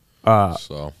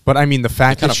 So But I mean, the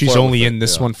fact They that kinda she's flirt only with in it,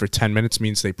 this yeah. one for 10 minutes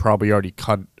means they probably already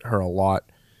cut her a lot.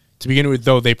 To begin with,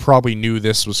 though, they probably knew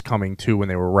this was coming too when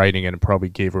they were writing it and probably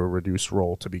gave her a reduced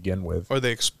role to begin with. Or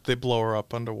they blow her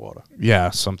up underwater.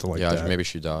 Yeah, something like yeah, that. maybe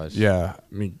she dies. Yeah,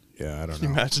 I mean, yeah, I don't Can you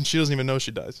know. imagine? She doesn't even know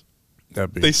she dies.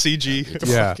 That'd be, They CG.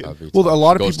 yeah. Fucking- That'd be Well, tough. a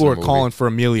lot She of goes people to are the movie. calling for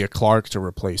Amelia Clark to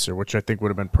replace her, which I think would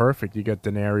have been perfect. You get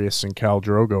Daenerys and Khal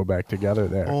Drogo back together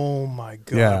there. Oh my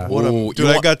god! Yeah. What Ooh, a dude!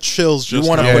 I got chills just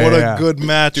wanna now. put- What Yeah, a good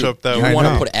matchup that You I would want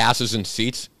know. to put asses in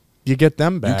seats? You get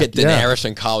them back. You get yeah. Daenerys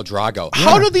and Khal Drogo.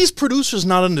 How do these producers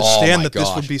not understand my that this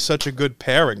gosh. would be such a good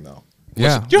pairing, though?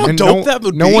 Yeah. Do you know how And dope that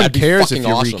would no be? one That'd be cares if fucking you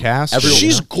awesome. recast her. Everyone-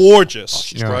 She's you know? gorgeous,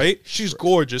 she's Yeah. right? She's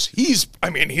gorgeous. He's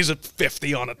at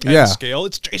 50 on a 10 Yeah. scale.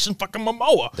 It's Jason fucking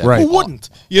Momoa. Right. Who wouldn't?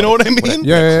 You know what I mean?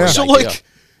 Yeah. So, great like,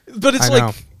 but it's I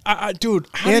know. like, dude,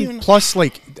 how do you... And plus,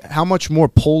 like, how much more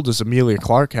pull does Amelia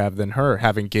Clark have than her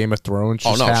having Game of Thrones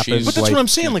just no, happened? she's- But that's like, what I'm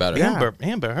saying. she's Like, better.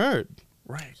 Amber Heard.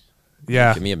 Right.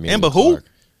 Yeah. Give me Amelia Amber who? Clark.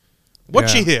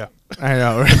 What's Yeah. she here? I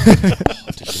know.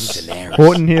 Daenerys.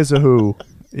 Horton, here's a who.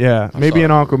 Yeah. Maybe in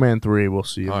sorry. Aquaman 3 we'll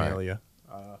see All right. Amelia.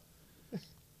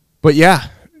 But yeah.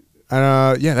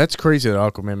 Yeah, that's crazy that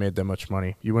Aquaman made that much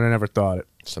money. You would have never thought it.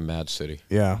 It's a mad city.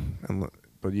 Yeah.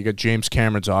 But you got James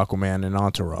Cameron's Aquaman and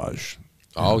Entourage.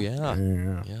 Oh yeah,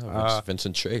 Yeah. it's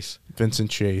Vincent Chase. Vincent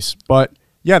Chase. But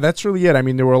yeah, that's really it. I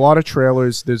mean, there were a lot of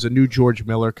trailers. There's a new George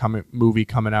Miller movie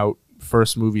coming out.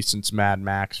 First movie since Mad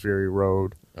Max Fury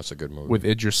Road That's a good movie. with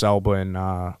Idris Elba and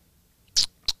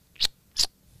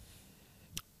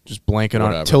just blanking on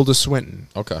Whatever. it. Tilda Swinton.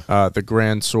 Okay. The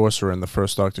Grand Sorcerer in the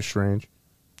first Doctor Strange.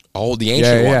 Oh, the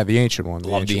ancient one. Yeah, the ancient one.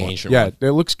 Love the ancient Yeah, one.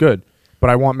 it looks good. But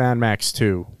I want Mad Max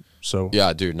too. So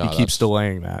Yeah, dude. No, he keeps that's-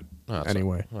 delaying that. no, that's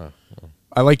anyway. a-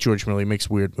 I like George Miller. He makes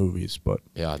weird movies, but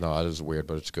yeah, no, that is weird,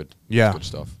 but it's good. Yeah. It's good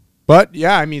stuff. But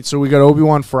yeah, I mean, so we got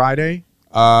Obi-Wan Friday,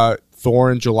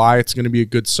 Thor in July. It's going to be a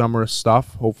good summer of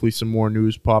stuff. Hopefully, some more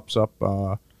news pops up.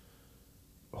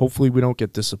 Hopefully, we don't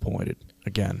get disappointed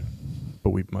again, but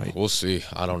we might. We'll see.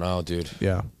 I don't know, dude.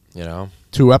 Yeah, You know,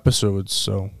 2 episodes,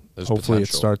 so There's hopefully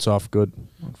potential. it starts off good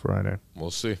on Friday.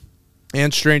 we'll see.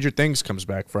 And Stranger Things comes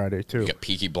back Friday too. You got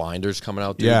Peaky Blinders coming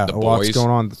out, dude. Yeah, The a lot's Boys. going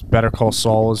on. Better Call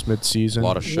Saul is mid-season. A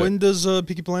lot of shit. When does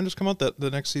Peaky Blinders come out? The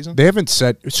next season? They haven't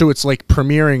said, so it's like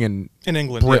premiering in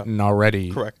England, Britain already.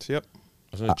 yeah. Correct, yep.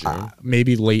 Wasn't it June?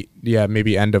 Maybe late. Yeah,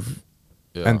 maybe end of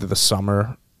Yeah. the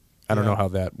summer. I don't Yeah. know how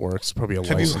that works. Probably a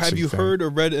Have licensing you thing. heard or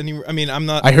read any... I mean, I'm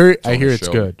not... I hear on the it's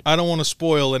show. good. I don't want to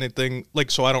spoil anything, like,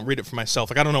 so I don't read it for myself.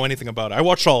 Like, I don't know anything about it. I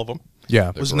watched all of them.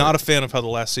 Yeah. Was great. not a fan of how the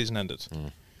last season ended.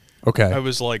 Okay. I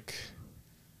was like,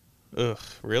 ugh,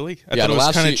 really? I Yeah, thought the it was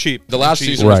last kind se- of cheap. The last cheap.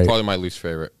 season was Right. probably my least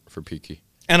favorite for Peaky.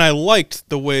 And I liked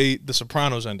the way The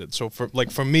Sopranos ended. So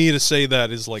for me to say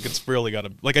that is like, it's really got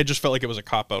to, like, I just felt like it was a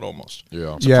cop out almost.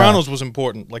 Yeah. Yeah. Sopranos was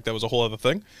important, like that was a whole other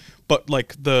thing. But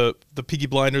like the Peaky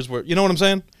Blinders were, you know what I'm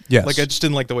saying? Yes. Like I just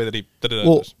didn't like the way that it ended.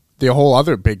 Well, the whole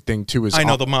other big thing too is I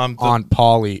know the mom on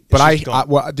Polly, but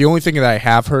the only thing that I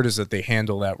have heard is that they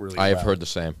handle that really well. I have heard the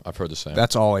same.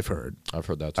 That's all I've heard. I've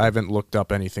heard that too. I haven't looked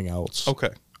up anything else. Okay.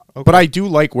 But I do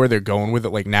like where they're going with it.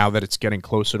 Like now that it's getting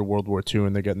closer to World War II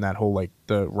and they're getting that whole like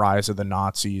the rise of the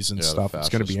Nazis and stuff. It's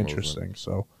going to be interesting. Movement.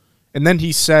 So, and then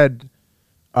he said,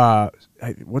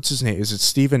 what's his name? Is it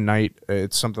Stephen Knight?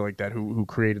 It's something like that. Who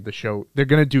created the show? They're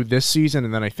going to do this season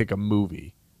and then I think a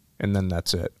movie, and then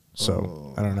that's it.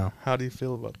 So I don't know. How do you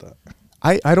feel about that?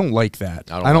 I don't like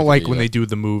that. I don't like when they do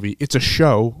the movie. It's a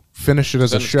show. Finish it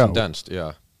as a show. Condensed,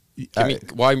 yeah.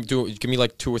 Give me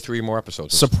like 2 or 3 more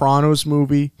episodes. Sopranos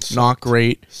movie, Sucked. not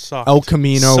great. Sucked. El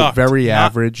Camino, Sucked. very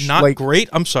average. Not like, great.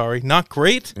 I'm sorry, not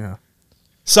great. Yeah.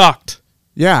 Sucked.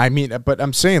 Yeah, I mean, but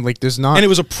I'm saying like there's not. And it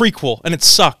was a prequel, and it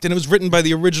sucked, and it was written by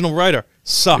the original writer.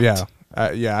 Sucked. Yeah,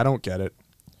 I don't get it.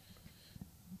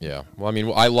 Yeah, well, I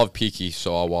mean, I love Peaky,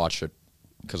 so I'll watch it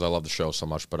because I love the show so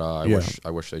much. But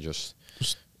I wish they just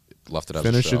left it as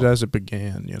finish a show. it as it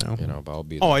began. You know, but I'll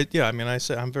be. Oh, I mean,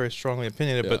 I'm very strongly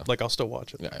opinionated, but like I'll still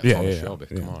watch it. Yeah.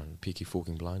 Come on, Peaky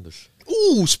fucking blinders.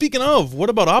 Ooh, speaking of, what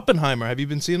about Oppenheimer? Have you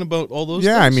been seeing about all those?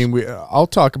 Yeah, things? I mean, I'll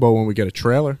talk about when we get a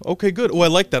trailer. Okay, good. Oh, I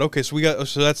like that. Okay, so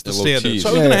that's the standard. tease. So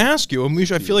I was going to ask you, and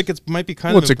I feel like it might be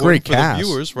kind of it's a important great for cast. the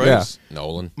viewers, right? Yeah.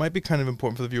 Nolan might be kind of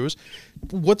important for the viewers.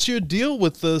 What's your deal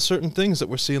with certain things that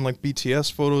we're seeing, like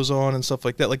BTS photos on and stuff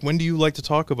like that? Like, when do you like to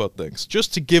talk about things?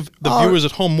 Just to give the viewers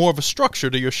at home more of a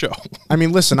structure to your show. I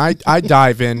mean, listen, I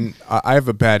dive in. I have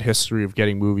a bad history of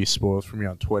getting movie spoiled from you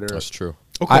on Twitter. That's true.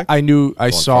 Okay. I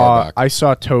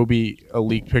saw Toby, a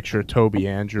leaked picture of Toby,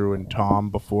 Andrew, and Tom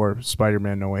before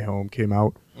Spider-Man No Way Home came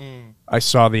out. I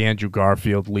saw the Andrew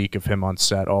Garfield leak of him on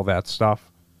set, all that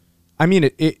stuff. I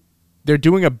mean, they're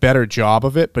doing a better job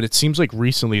of it, but it seems like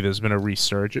recently there's been a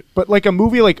resurgence. But like a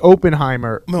movie like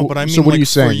Oppenheimer. No, but I mean, so what like are you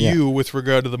saying? for you with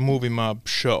regard to the Movie Mob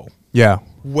show. Yeah.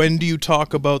 When do you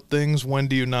talk about things? When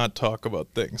do you not talk about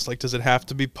things? Like, does it have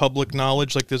to be public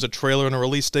knowledge? Like, there's a trailer and a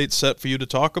release date set for you to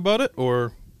talk about it,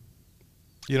 or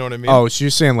you know what I mean? Oh, so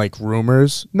you're saying like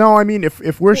rumors? No, I mean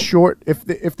if we're short,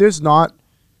 if there's not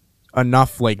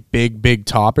enough like big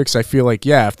topics, I feel like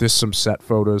if there's some set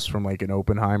photos from like an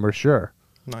Oppenheimer, sure.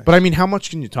 Nice. But I mean, how much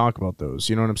can you talk about those?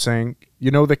 You know what I'm saying? You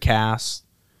know the cast.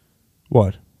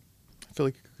 What? I feel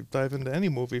like you could dive into any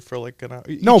movie for like an hour.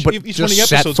 Each just one of the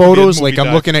set photos. Like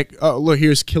I'm looking at. Oh, look,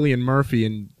 here's Cillian Murphy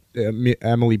and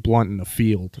Emily Blunt in the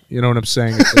field. You know what I'm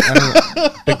saying?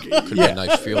 Could be a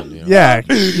nice field. You know? Yeah,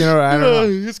 you know, I don't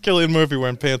know. It's Cillian Murphy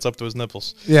wearing pants up to his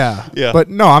nipples. Yeah. But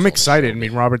no, I'm excited. I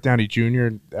mean, Robert Downey Jr.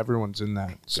 Everyone's in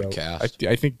that. So cast.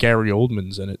 I think Gary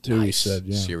Oldman's in it too. Nice. He said,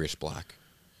 yeah. Sirius Black.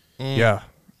 Yeah.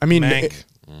 I mean,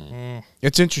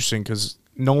 it's interesting because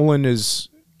Nolan is.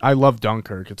 I love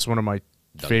Dunkirk. It's one of my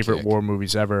favorite war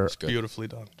movies ever. It's beautifully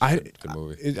done. Good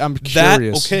movie. I'm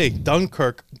curious.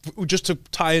 Dunkirk. Just to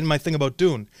tie in my thing about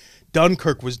Dune,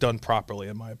 Dunkirk was done properly,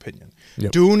 in my opinion.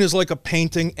 Yep. Dune is like a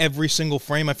painting every single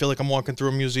frame. I feel like I'm walking through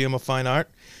a museum of fine art.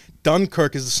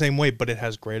 Dunkirk is the same way, but it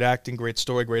has great acting, great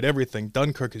story, great everything.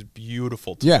 Dunkirk is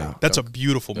beautiful to me. That's a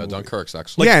beautiful movie. Dunkirk's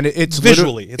excellent. And it's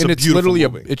visually, it's literally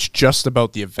movie. It's just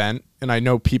about the event. And I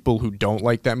know people who don't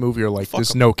like that movie are like,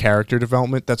 there's no character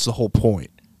development. That's the whole point.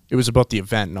 It was about the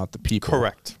event, not the people.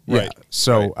 Correct. Yeah. Right.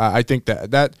 So I think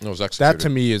that to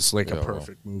me is like a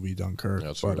perfect movie, Dunkirk.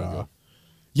 Yeah, but really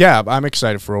yeah, I'm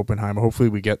excited for Oppenheimer. Hopefully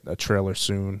we get a trailer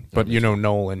soon. But you know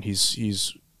Nolan,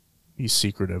 he's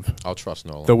secretive. I'll trust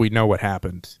Nolan. Though we know what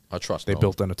happened. I'll trust They Nolan.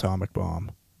 built an atomic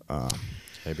bomb.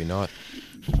 Maybe not.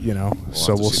 You know,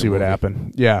 so have to we'll see see the what movie.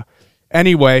 happened. Yeah.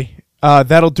 Anyway,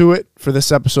 that'll do it for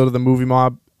this episode of the Movie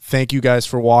Mob. Thank you guys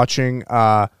for watching.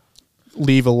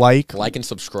 Leave a like. Like and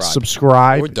subscribe.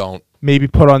 Subscribe. Or don't. Maybe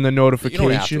put on the You notifications.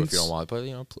 don't have to if you don't want,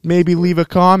 but Maybe leave a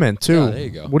comment too. Yeah, there you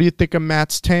go. What do you think of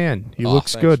Matt's tan? He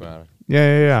looks thanks, good. man.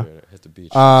 Yeah. Hit the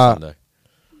beach on Sunday.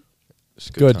 It's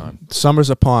a good time. Summer's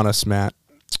upon us, Matt.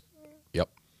 Yep.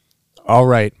 All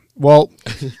right. Well,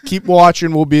 keep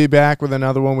watching. We'll be back with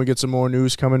another one. We get some more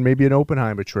news coming. Maybe an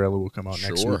Oppenheimer trailer will come out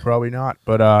next week. Probably not.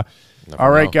 But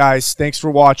all right, guys. Thanks for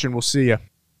watching. We'll see you.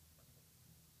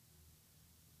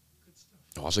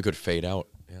 Oh, that's a good fade out.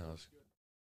 Yeah.